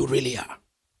who you really are.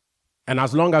 And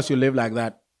as long as you live like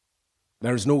that,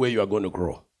 there is no way you are going to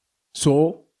grow.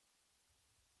 So,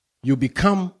 you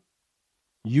become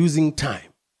using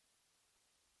time.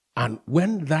 And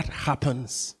when that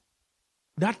happens,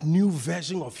 that new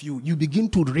version of you, you begin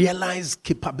to realize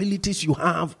capabilities you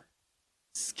have,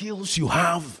 skills you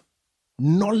have,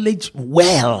 knowledge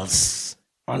wells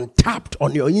untapped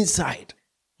on your inside.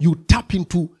 You tap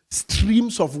into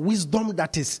streams of wisdom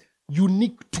that is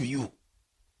unique to you.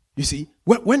 You see,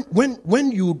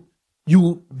 when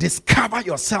you discover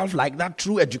yourself like that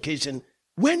through education,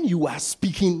 when you are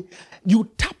speaking,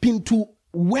 you tap into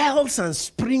wells and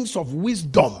springs of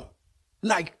wisdom.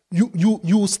 Like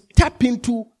you step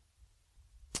into.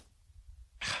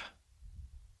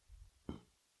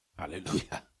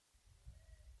 Hallelujah.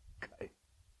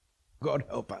 God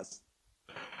help us.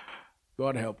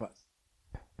 God help us.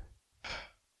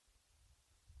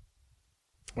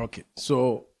 Okay,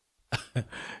 so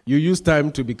you use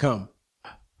time to become,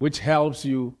 which helps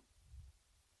you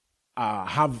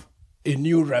have a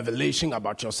new revelation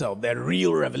about yourself, the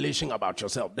real revelation about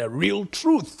yourself, the real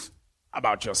truth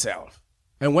about yourself.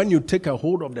 And when you take a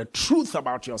hold of the truth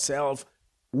about yourself,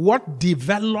 what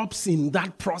develops in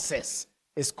that process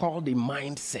is called the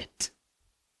mindset.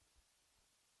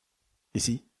 You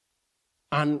see?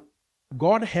 And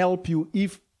God help you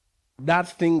if that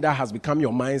thing that has become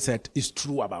your mindset is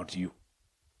true about you.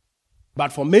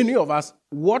 But for many of us,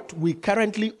 what we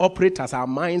currently operate as our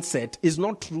mindset is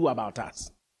not true about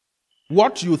us.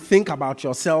 What you think about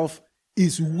yourself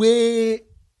is way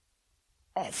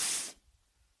off.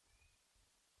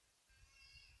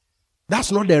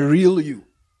 That's not the real you.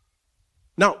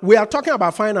 Now, we are talking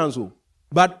about finance,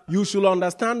 but you should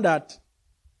understand that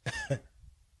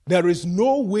there is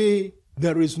no way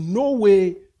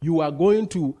you are going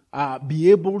to be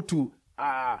able to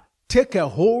take a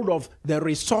hold of the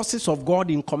resources of God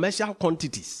in commercial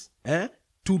quantities, to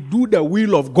do the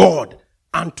will of God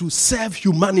and to serve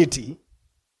humanity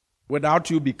without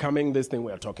you becoming this thing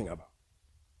we are talking about.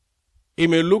 It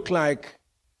may look like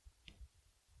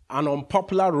an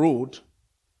unpopular road,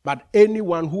 but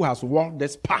anyone who has walked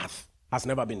this path has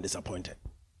never been disappointed.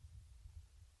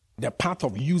 The path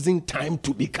of using time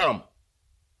to become.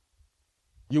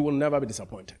 You will never be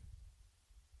disappointed.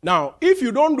 Now, if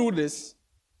you don't do this,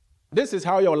 this is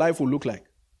how your life will look like.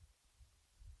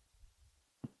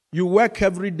 You work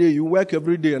every day,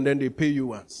 and then they pay you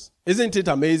once. Isn't it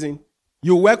amazing?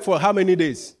 You work for how many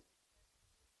days?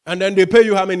 And then they pay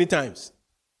you how many times?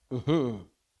 Mm-hmm.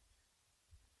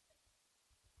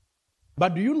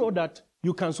 But do you know that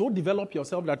you can so develop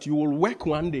yourself that you will work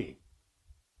one day,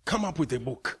 come up with a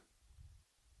book,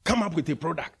 come up with a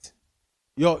product.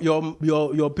 Your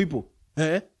people,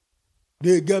 they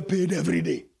get paid every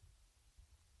day.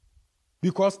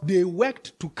 Because they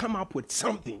worked to come up with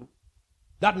something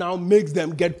that now makes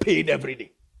them get paid every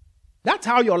day. That's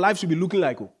how your life should be looking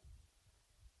like.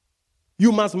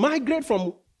 You must migrate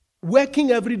from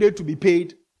working every day to be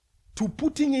paid to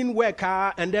putting in work,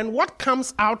 and then what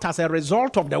comes out as a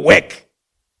result of the work.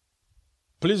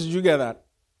 Please, did you get that?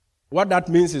 What that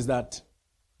means is that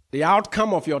the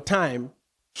outcome of your time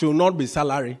should not be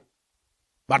salary,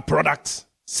 but products,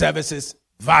 services,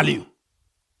 value.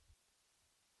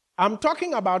 I'm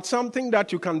talking about something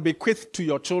that you can bequeath to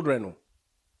your children.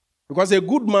 Because a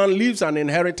good man leaves an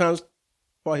inheritance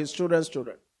for his children's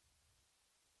children.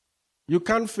 You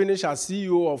can't finish as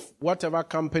CEO of whatever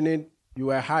company you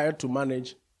were hired to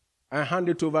manage and hand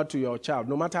it over to your child,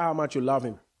 no matter how much you love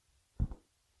him.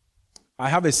 I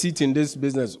have a seat in this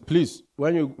business. Please,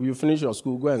 when you finish your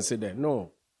school, go and sit there.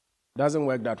 No, doesn't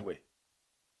work that way.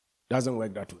 Doesn't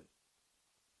work that way.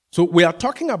 So we're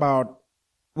talking about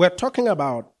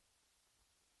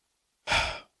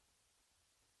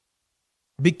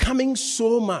becoming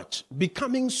so much,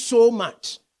 becoming so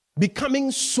much,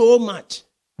 becoming so much,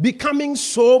 becoming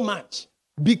so much,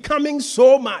 becoming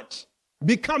so much,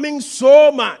 becoming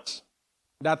so much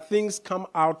that things come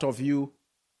out of you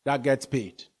that gets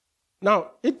paid.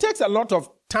 Now, it takes a lot of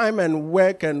time and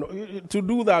work and to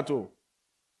do that.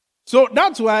 So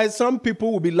that's why some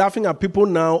people will be laughing at people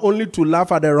now only to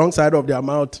laugh at the wrong side of their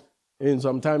mouth in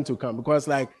some time to come. Because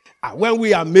when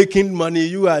we are making money,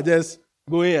 you are just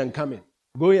going and coming.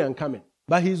 Going and coming.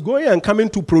 But he's going and coming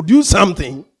to produce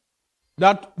something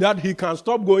that he can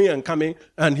stop going and coming,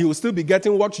 and he will still be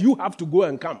getting what you have to go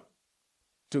and come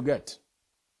to get.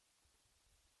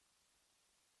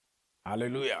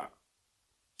 Hallelujah.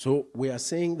 So we are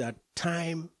saying that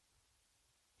time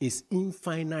is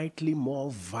infinitely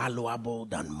more valuable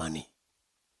than money.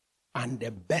 And the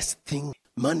best thing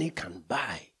money can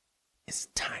buy is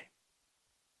time.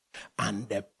 And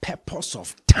the purpose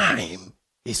of time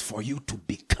is for you to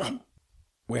become.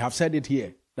 We have said it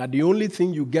here, that the only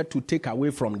thing you get to take away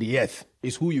from the earth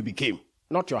is who you became.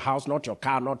 Not your house, not your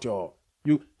car, not your...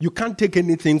 You can't take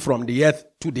anything from the earth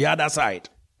to the other side.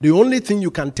 The only thing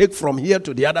you can take from here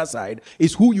to the other side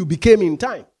is who you became in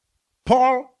time.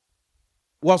 Paul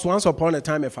was once upon a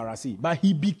time a Pharisee, but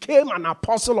he became an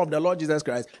apostle of the Lord Jesus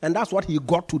Christ, and that's what he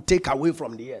got to take away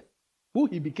from the earth. Who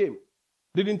he became.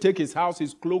 Didn't take his house,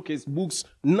 his cloak, his books.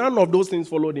 None of those things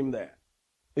followed him there.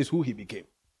 It's who he became.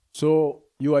 So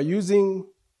you are using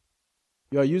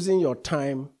your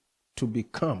time to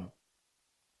become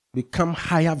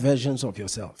higher versions of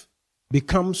yourself.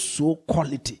 Become so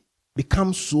quality.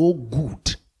 Become so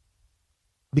good.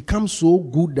 Become so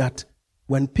good that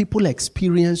when people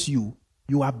experience you,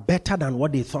 you are better than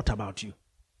what they thought about you.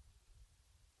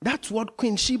 That's what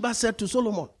Queen Sheba said to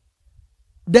Solomon.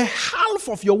 The half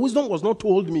of your wisdom was not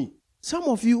told me. Some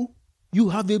of you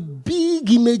have a big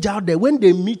image out there. When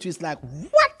they meet you, it's like,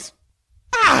 what?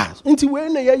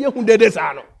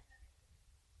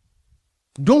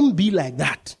 Don't be like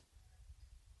that.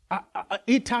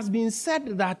 It has been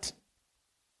said that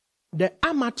the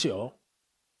amateur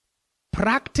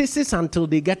practices until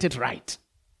they get it right.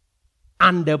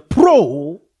 And the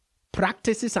pro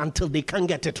practices until they can't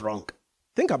get it wrong.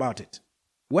 Think about it.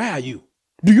 Where are you?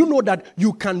 Do you know that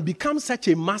you can become such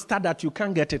a master that you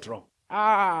can't get it wrong?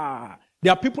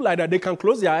 There are people like that. They can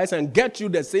close their eyes and get you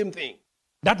the same thing.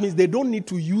 That means they don't need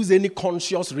to use any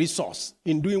conscious resource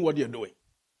in doing what you're doing.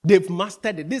 They've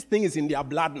mastered it. This thing is in their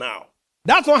blood now.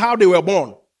 That's not how they were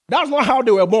born. That's not how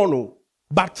they were born. No.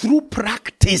 But through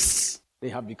practice, they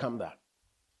have become that.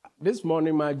 This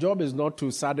morning, my job is not to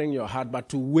sadden your heart, but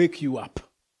to wake you up.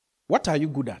 What are you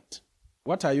good at?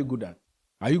 What are you good at?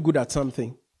 Are you good at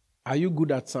something? Are you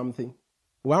good at something?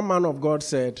 One man of God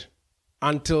said,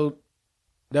 until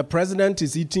the president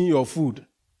is eating your food,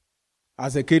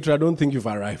 as a caterer, I don't think you've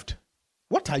arrived.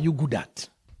 What are you good at?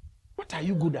 What are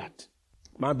you good at?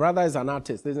 My brother is an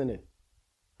artist, isn't it?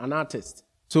 An artist.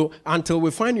 So until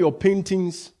we find your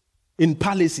paintings in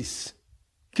palaces,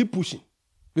 keep pushing.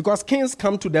 Because kings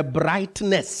come to the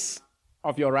brightness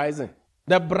of your rising.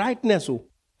 The brightness,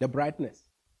 the brightness.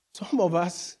 Some of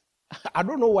us, I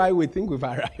don't know why we think we've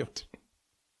arrived.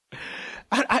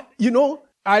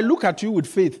 I look at you with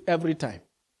faith every time.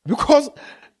 Because,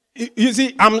 you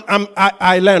see,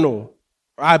 I learn.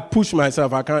 I push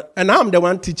myself. I can't, and I'm the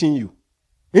one teaching you.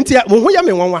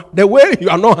 The way you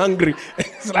are not hungry,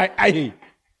 it's like,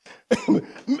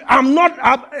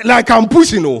 I'm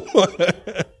pushing.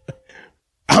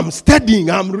 I'm studying.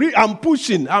 I'm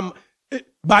pushing.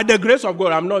 By the grace of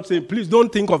God, I'm not saying, please don't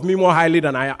think of me more highly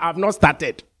than I am. I've not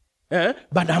started.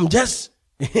 But I'm just,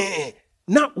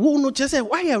 now,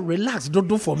 why you relax,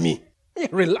 Dodo, for me?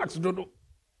 Relax, Dodo.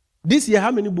 This year,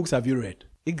 how many books have you read?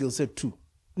 Eagle said 2.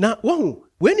 Now,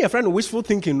 When your friend wishful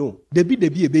thinking, no, they be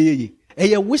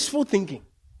wishful thinking.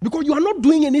 Because you are not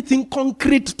doing anything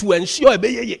concrete to ensure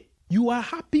you are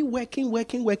happy working,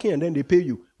 and then they pay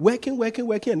you. Working,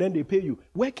 and then they pay you.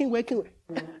 Working.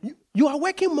 You are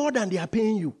working more than they are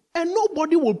paying you. And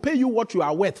nobody will pay you what you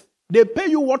are worth. They pay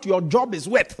you what your job is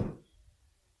worth.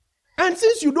 And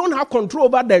since you don't have control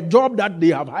over the job that they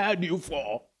have hired you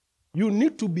for, you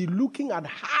need to be looking at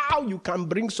how you can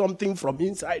bring something from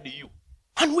inside you.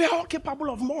 And we are all capable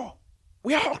of more.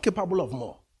 We are all capable of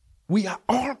more. We are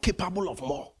all capable of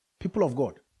more. People of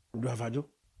God,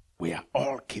 we are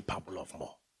all capable of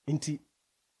more.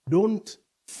 Don't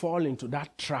fall into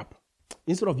that trap.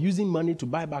 Instead of using money to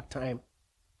buy back time,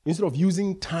 instead of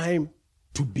using time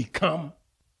to become,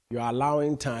 you're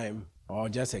allowing time or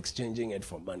just exchanging it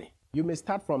for money. You may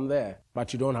start from there,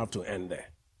 but you don't have to end there.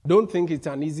 Don't think it's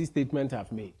an easy statement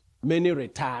I've made. Many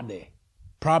retired there.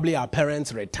 Probably our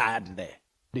parents retired there.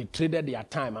 They traded their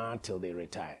time until they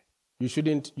retire. You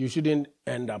shouldn't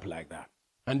end up like that.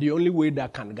 And the only way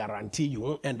that can guarantee you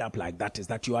won't end up like that is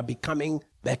that you are becoming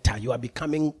better. You are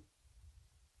becoming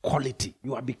quality.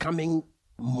 You are becoming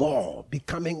more,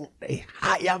 becoming a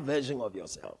higher version of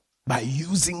yourself by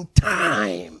using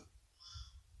time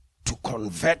to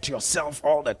convert yourself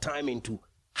all the time into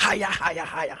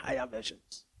higher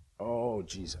versions. Oh,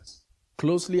 Jesus.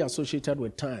 Closely associated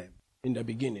with time in the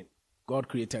beginning, God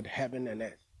created heaven and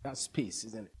earth. That's space,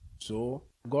 isn't it? So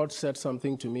God said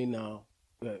something to me now,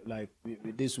 like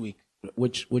this week,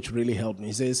 which really helped me.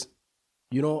 He says,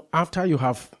 after you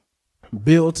have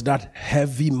built that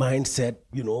heavy mindset,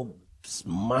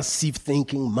 massive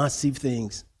thinking, massive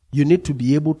things, you need to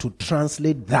be able to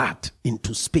translate that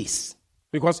into space.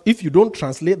 Because if you don't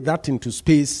translate that into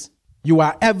space, you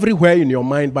are everywhere in your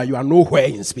mind, but you are nowhere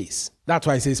in space. That's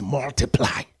why it says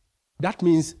multiply. That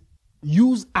means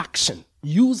use action,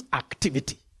 use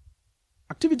activity.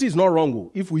 Activity is not wrong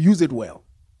if we use it well.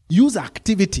 Use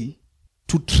activity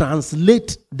to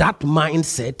translate that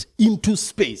mindset into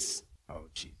space. Oh,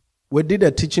 geez. We did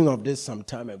a teaching of this some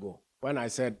time ago. When I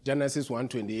said Genesis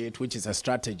 1:28, which is a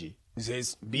strategy, it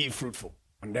says, be fruitful.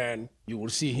 And then you will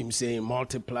see him saying,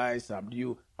 multiply,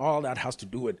 subdue. All that has to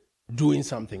do with doing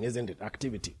something, isn't it?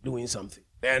 Activity, doing something.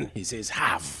 Then he says,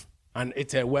 have. And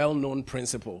it's a well-known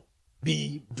principle.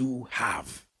 Be, do,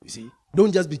 have. You see?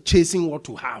 Don't just be chasing what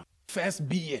to have. First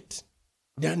be it,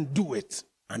 then do it,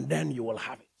 and then you will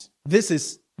have it. This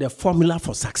is the formula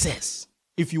for success.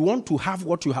 If you want to have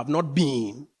what you have not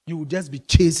been, you will just be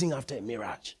chasing after a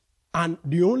mirage. And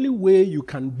the only way you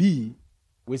can be,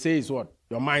 we say, is what?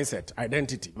 Your mindset,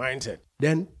 identity, mindset.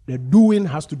 Then the doing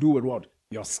has to do with what?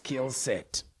 Your skill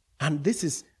set. And this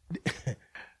is,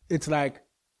 it's like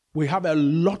we have a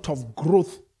lot of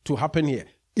growth to happen here.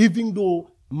 Even though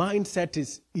mindset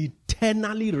is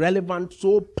eternally relevant,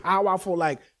 so powerful,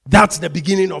 like that's the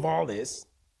beginning of all this,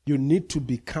 you need to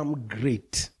become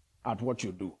great at what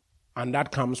you do. And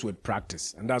that comes with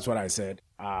practice. And that's what I said.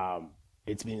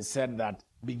 It's been said that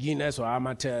beginners or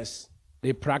amateurs,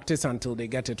 they practice until they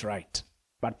get it right.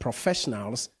 But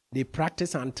professionals, they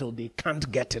practice until they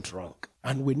can't get it wrong.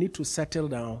 And we need to settle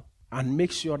down and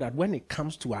make sure that when it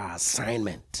comes to our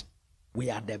assignment, we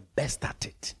are the best at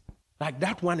it. Like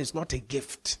that one is not a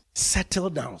gift.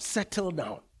 Settle down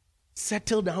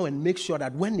and make sure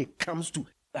that when it comes to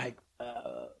like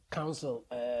council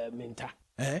minta,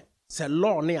 say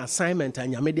law ne assignment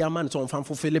and your media man so on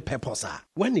fulfill purpose.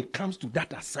 When it comes to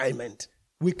that assignment,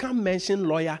 we can't mention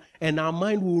lawyer and our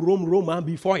mind will roam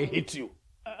before it hits you.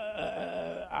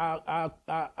 Our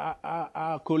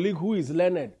colleague who is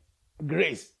learned,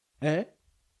 Grace.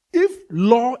 If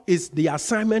law is the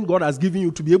assignment God has given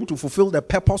you to be able to fulfill the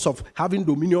purpose of having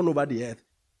dominion over the earth,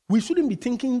 we shouldn't be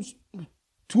thinking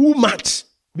too much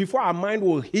before our mind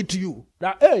will hit you.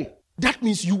 That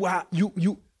means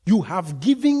you have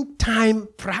given time,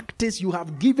 practice, you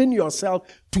have given yourself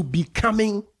to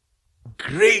becoming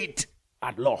great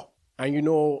at law. And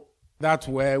that's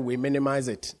where we minimize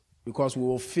it, because we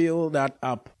will fill that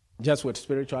up just with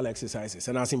spiritual exercises.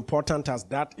 And as important as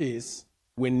that is,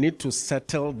 we need to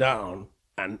settle down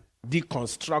and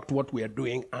deconstruct what we are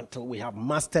doing until we have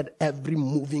mastered every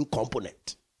moving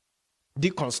component.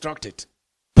 Deconstruct it.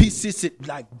 Pieces it,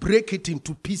 like break it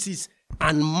into pieces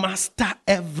and master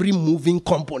every moving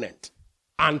component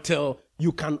until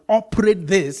you can operate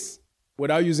this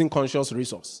without using conscious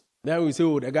resource. Then we say,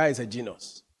 the guy is a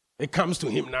genius. It comes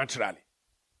to him naturally.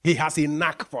 He has a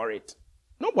knack for it.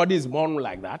 Nobody is born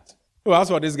like that. As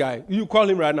for this guy, you call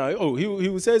him right now. He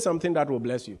will say something that will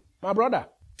bless you. My brother,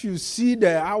 if you see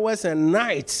the hours and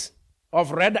nights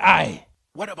of red eye,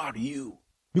 what about you?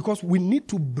 Because we need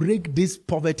to break this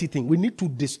poverty thing. We need to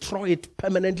destroy it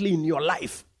permanently in your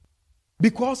life.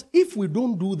 Because if we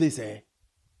don't do this,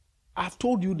 I've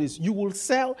told you this, you will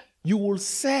sell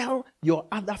your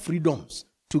other freedoms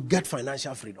to get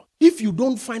financial freedom. If you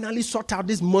don't finally sort out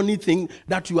this money thing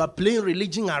that you are playing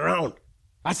religion around,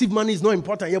 as if money is not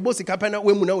important. But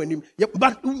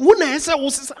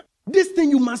this thing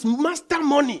you must master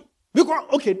money. Because,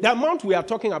 okay, the amount we are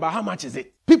talking about, how much is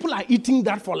it? People are eating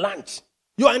that for lunch.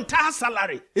 Your entire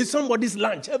salary is somebody's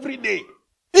lunch every day.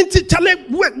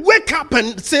 Wake up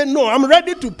and say, no, I'm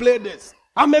ready to play this.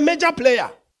 I'm a major player.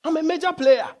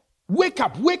 Wake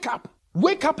up.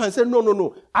 Wake up and say,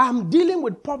 no. I'm dealing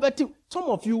with poverty. Some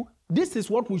of you, this is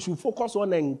what we should focus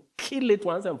on and kill it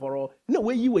once and for all. No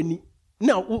way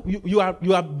Now, you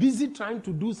are busy trying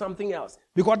to do something else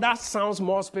because that sounds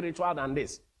more spiritual than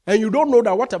this. And you don't know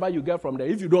that whatever you get from there,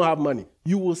 if you don't have money,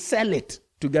 you will sell it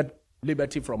to get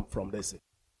liberty from this.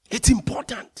 It's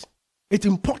important. It's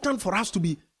important for us to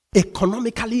be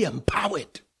economically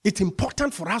empowered. It's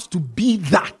important for us to be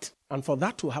that. And for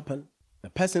that to happen, the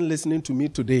person listening to me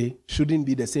today shouldn't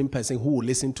be the same person who will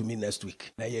listen to me next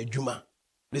week. This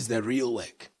is the real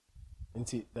work. And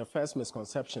see, the first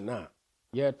misconception now,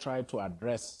 try to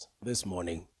address this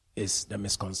morning is the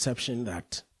misconception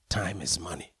that time is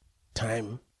money.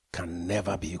 Time can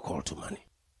never be equal to money.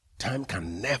 Time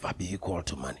can never be equal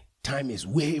to money. Time is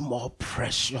way more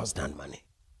precious than money.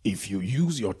 If you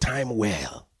use your time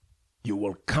well, you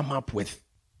will come up with,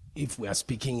 if we are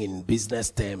speaking in business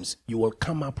terms, you will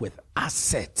come up with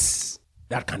assets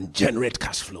that can generate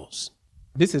cash flows.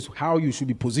 This is how you should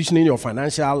be positioning your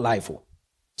financial life.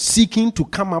 Seeking to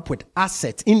come up with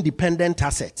assets, independent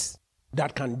assets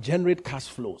that can generate cash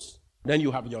flows. Then you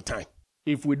have your time.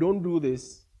 If we don't do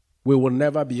this, we will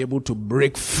never be able to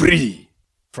break free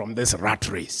from this rat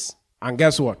race. And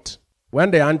guess what? When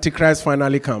the Antichrist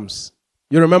finally comes,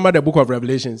 you remember the book of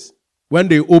Revelations? When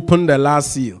they opened the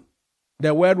last seal,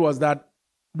 the word was that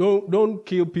don't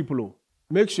kill people.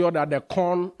 Make sure that the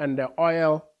corn and the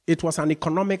oil, it was an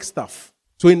economic stuff.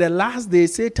 So in the last day,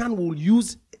 Satan will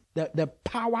use the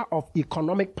power of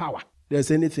economic power. There's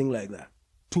anything like that.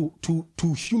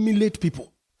 To humiliate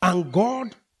people. And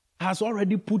God has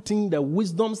already put in the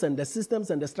wisdoms and the systems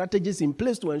and the strategies in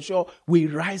place to ensure we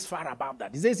rise far above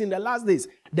that. He says in the last days,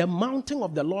 the mountain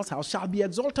of the Lord's house shall be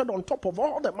exalted on top of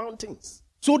all the mountains.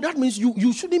 So that means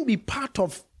you shouldn't be part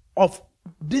of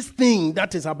this thing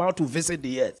that is about to visit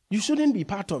the earth. You shouldn't be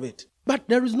part of it. But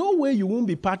there is no way you won't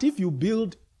be part if you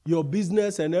build your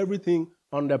business and everything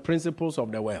on the principles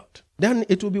of the world. Then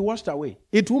it will be washed away.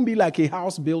 It won't be like a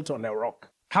house built on a rock.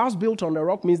 House built on a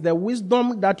rock means the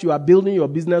wisdom that you are building your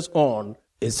business on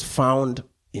is found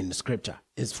in Scripture.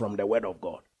 It's from the Word of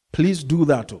God. Please do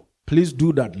that. Please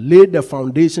do that. Lay the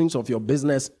foundations of your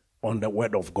business on the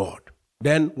Word of God.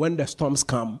 Then when the storms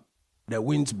come, the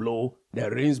winds blow, the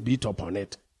rains beat upon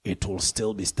it, it will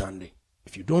still be standing.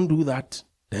 If you don't do that,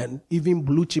 then even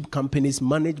blue chip companies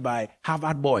managed by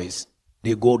Harvard boys,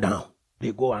 they go down.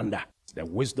 They go under. It's the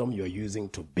wisdom you're using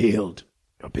to build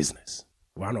your business.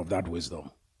 One of that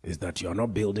wisdom is that you're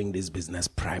not building this business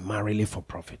primarily for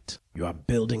profit. You are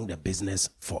building the business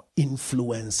for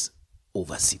influence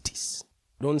over cities.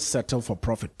 Don't settle for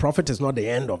profit. Profit is not the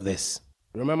end of this.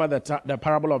 Remember the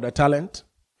parable of the talent?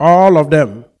 All of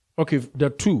them. Okay, the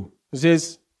two. It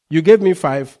says, you gave me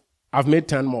 5, I've made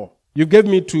 10 more. You gave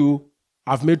me 2,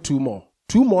 I've made 2 more.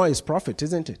 2 more is profit,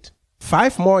 isn't it?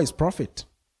 5 more is profit.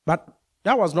 But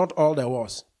that was not all there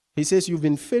was. He says, you've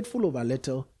been faithful over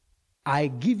little. I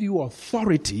give you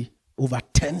authority over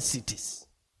 10 cities.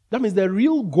 That means the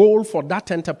real goal for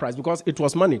that enterprise, because it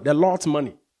was money, the Lord's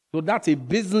money. So that's a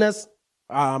business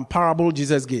parable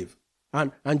Jesus gave.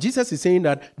 And Jesus is saying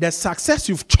that the success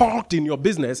you've chalked in your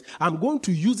business, I'm going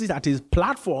to use it as a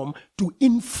platform to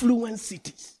influence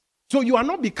cities. So you are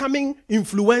not becoming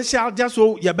influential just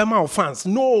so you're Bema of fans.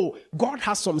 No, God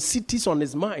has some cities on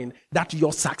his mind that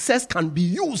your success can be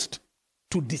used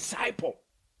to disciple.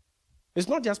 It's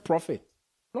not just profit.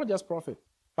 Not just profit.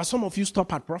 But some of you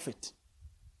stop at profit.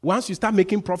 Once you start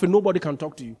making profit, nobody can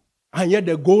talk to you. And yet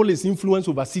the goal is influence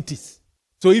over cities.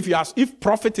 So if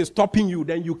profit is stopping you,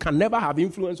 then you can never have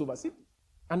influence over cities.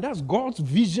 And that's God's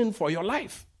vision for your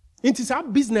life. It is our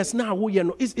business now.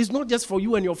 It's not just for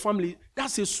you and your family.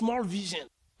 That's a small vision.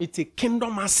 It's a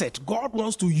kingdom asset. God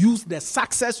wants to use the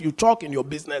success you chalk in your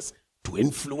business to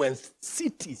influence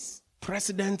cities.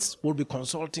 Presidents will be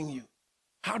consulting you.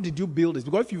 How did you build this?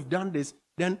 Because if you've done this,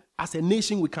 then as a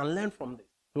nation, we can learn from this.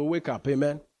 So wake up,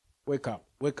 amen? Wake up,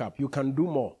 wake up. You can do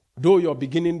more. Though your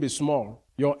beginning be small,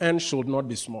 your end should not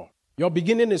be small. Your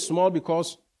beginning is small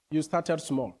because you started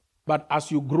small. But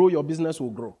as you grow, your business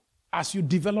will grow. As you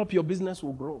develop, your business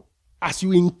will grow. As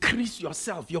you increase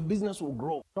yourself, your business will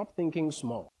grow. Stop thinking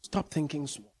small. Stop thinking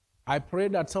small. I pray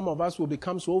that some of us will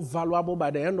become so valuable by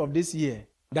the end of this year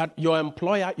that your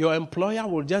employer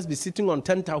will just be sitting on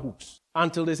tenterhooks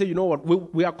until they say, you know what,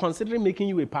 we are considering making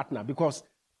you a partner because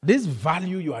this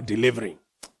value you are delivering.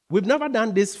 We've never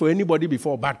done this for anybody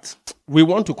before, but we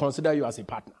want to consider you as a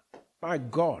partner. My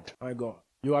God,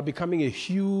 you are becoming a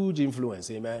huge influence,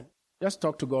 amen. Just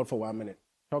talk to God for 1 minute.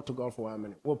 Talk to God for 1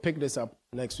 minute. We'll pick this up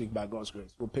next week by God's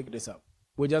grace. We'll pick this up.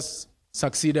 We just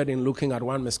succeeded in looking at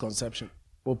one misconception.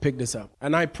 We'll pick this up.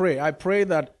 And I pray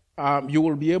that you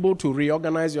will be able to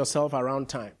reorganize yourself around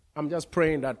time. I'm just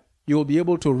praying that you will be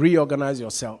able to reorganize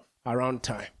yourself around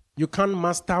time. You can't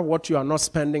master what you are not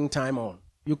spending time on.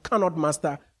 You cannot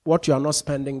master what you are not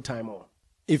spending time on.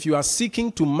 If you are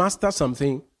seeking to master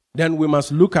something, then we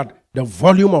must look at the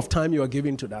volume of time you are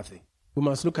giving to that thing. We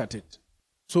must look at it.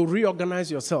 So reorganize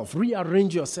yourself,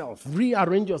 rearrange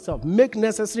yourself, make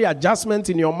necessary adjustments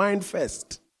in your mind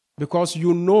first. Because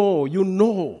you know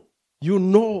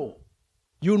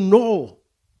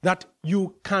that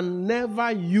you can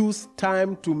never use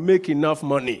time to make enough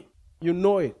money. You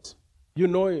know it.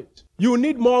 You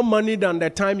need more money than the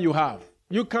time you have.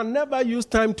 You can never use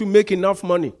time to make enough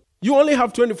money. You only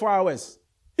have 24 hours.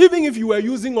 Even if you were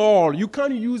using all, you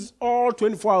can't use all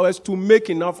 24 hours to make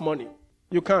enough money.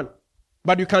 You can't.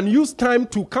 But you can use time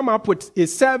to come up with a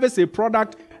service, a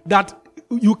product that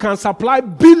you can supply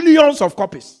billions of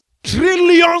copies,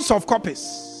 trillions of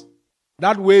copies.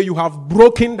 That way you have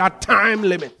broken that time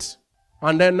limit.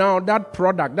 And then now that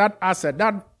product, that asset,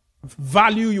 that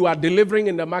value you are delivering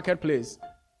in the marketplace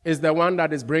is the one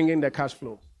that is bringing the cash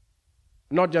flow.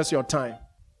 Not just your time.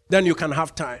 Then you can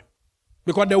have time.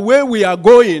 Because the way we are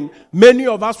going, many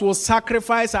of us will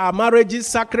sacrifice our marriages,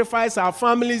 sacrifice our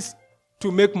families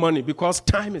to make money because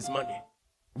time is money.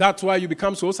 That's why you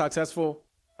become so successful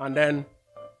and then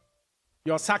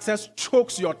your success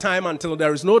chokes your time until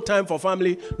there is no time for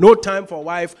family, no time for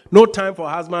wife, no time for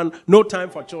husband, no time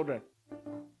for children.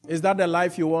 Is that the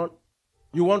life you want?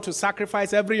 You want to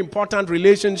sacrifice every important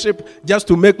relationship just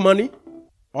to make money?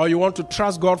 Or you want to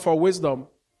trust God for wisdom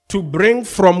to bring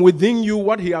from within you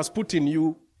what He has put in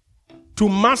you, to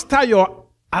master your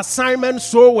assignment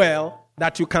so well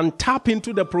that you can tap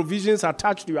into the provisions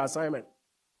attached to your assignment.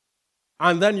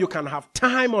 And then you can have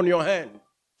time on your hand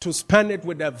to spend it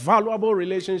with the valuable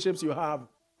relationships you have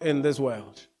in this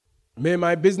world. May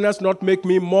my business not make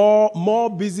me more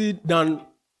busy than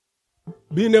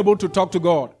being able to talk to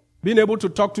God, being able to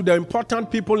talk to the important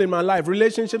people in my life,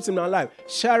 relationships in my life,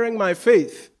 sharing my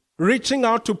faith, reaching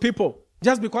out to people.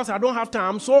 Just because I don't have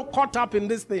time, I'm so caught up in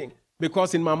this thing.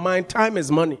 Because in my mind, time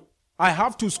is money. I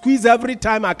have to squeeze every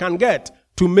time I can get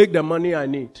to make the money I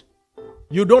need.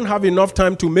 You don't have enough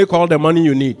time to make all the money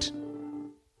you need.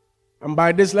 And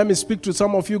by this, let me speak to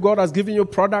some of you. God has given you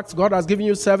products. God has given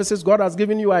you services. God has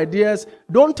given you ideas.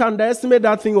 Don't underestimate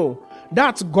that thing. Oh,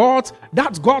 that's God's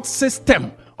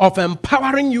system of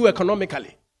empowering you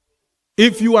economically.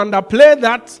 If you underplay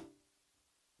that,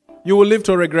 you will live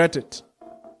to regret it.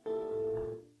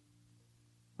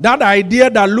 That idea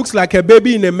that looks like a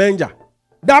baby in a manger,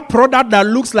 that product that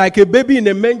looks like a baby in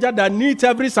a manger that needs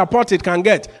every support it can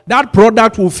get, that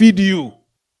product will feed you.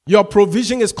 Your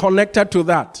provision is connected to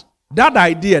that. That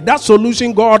idea, that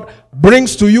solution God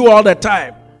brings to you all the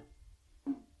time.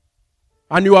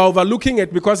 And you are overlooking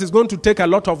it because it's going to take a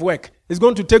lot of work. It's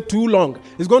going to take too long.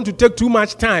 It's going to take too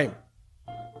much time.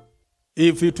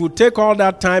 If it will take all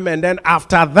that time and then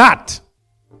after that,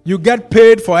 you get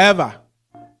paid forever,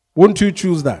 won't you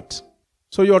choose that?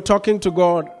 So you're talking to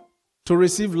God to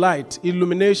receive light,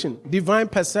 illumination, divine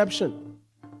perception,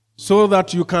 so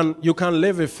that you can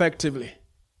live effectively.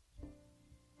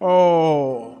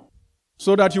 Oh,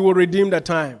 so that you will redeem the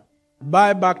time.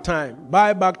 Buy back time.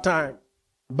 Buy back time.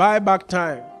 Buy back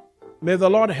time. May the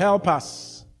Lord help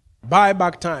us. Buy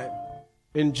back time.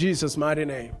 In Jesus' mighty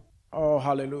name. Oh,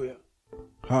 hallelujah.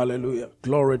 Hallelujah.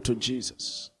 Glory to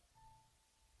Jesus.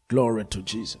 Glory to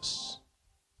Jesus.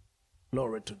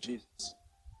 Glory to Jesus.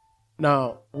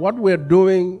 Now, what we're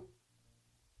doing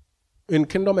in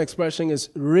Kingdom Expression is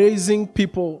raising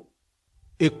people,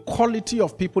 a quality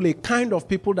of people, a kind of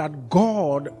people that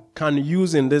God can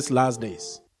use in these last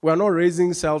days. We're not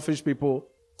raising selfish people,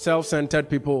 self-centered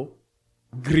people,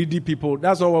 greedy people.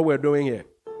 That's not what we're doing here.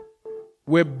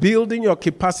 We're building your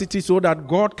capacity so that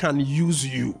God can use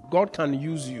you. God can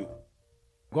use you.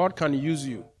 God can use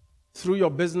you. Through your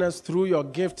business, through your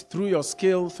gift, through your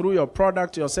skill, through your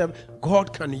product, yourself,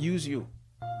 God can use you.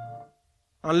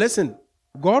 And listen,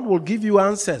 God will give you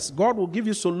answers. God will give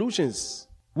you solutions.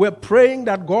 We're praying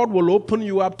that God will open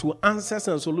you up to answers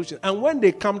and solutions. And when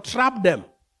they come, trap them.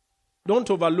 Don't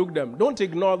overlook them. Don't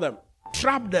ignore them.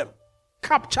 Trap them.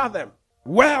 Capture them.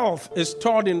 Wealth is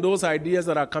stored in those ideas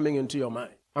that are coming into your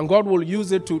mind. And God will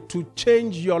use it to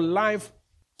change your life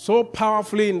so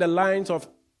powerfully in the lines of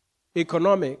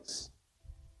economics.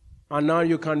 And now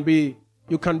you can be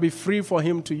free for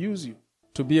Him to use you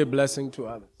to be a blessing to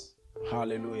others.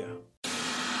 Hallelujah.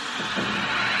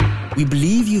 We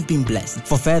believe you've been blessed.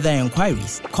 For further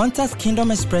inquiries, contact Kingdom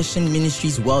Expression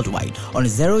Ministries Worldwide on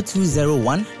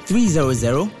 0201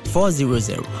 300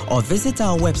 400 or visit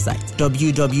our website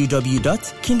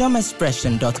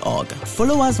www.kingdomexpression.org.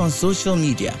 Follow us on social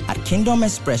media at Kingdom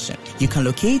Expression. You can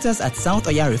locate us at South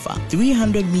Oyarifa,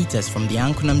 300 meters from the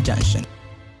Ankunam Junction.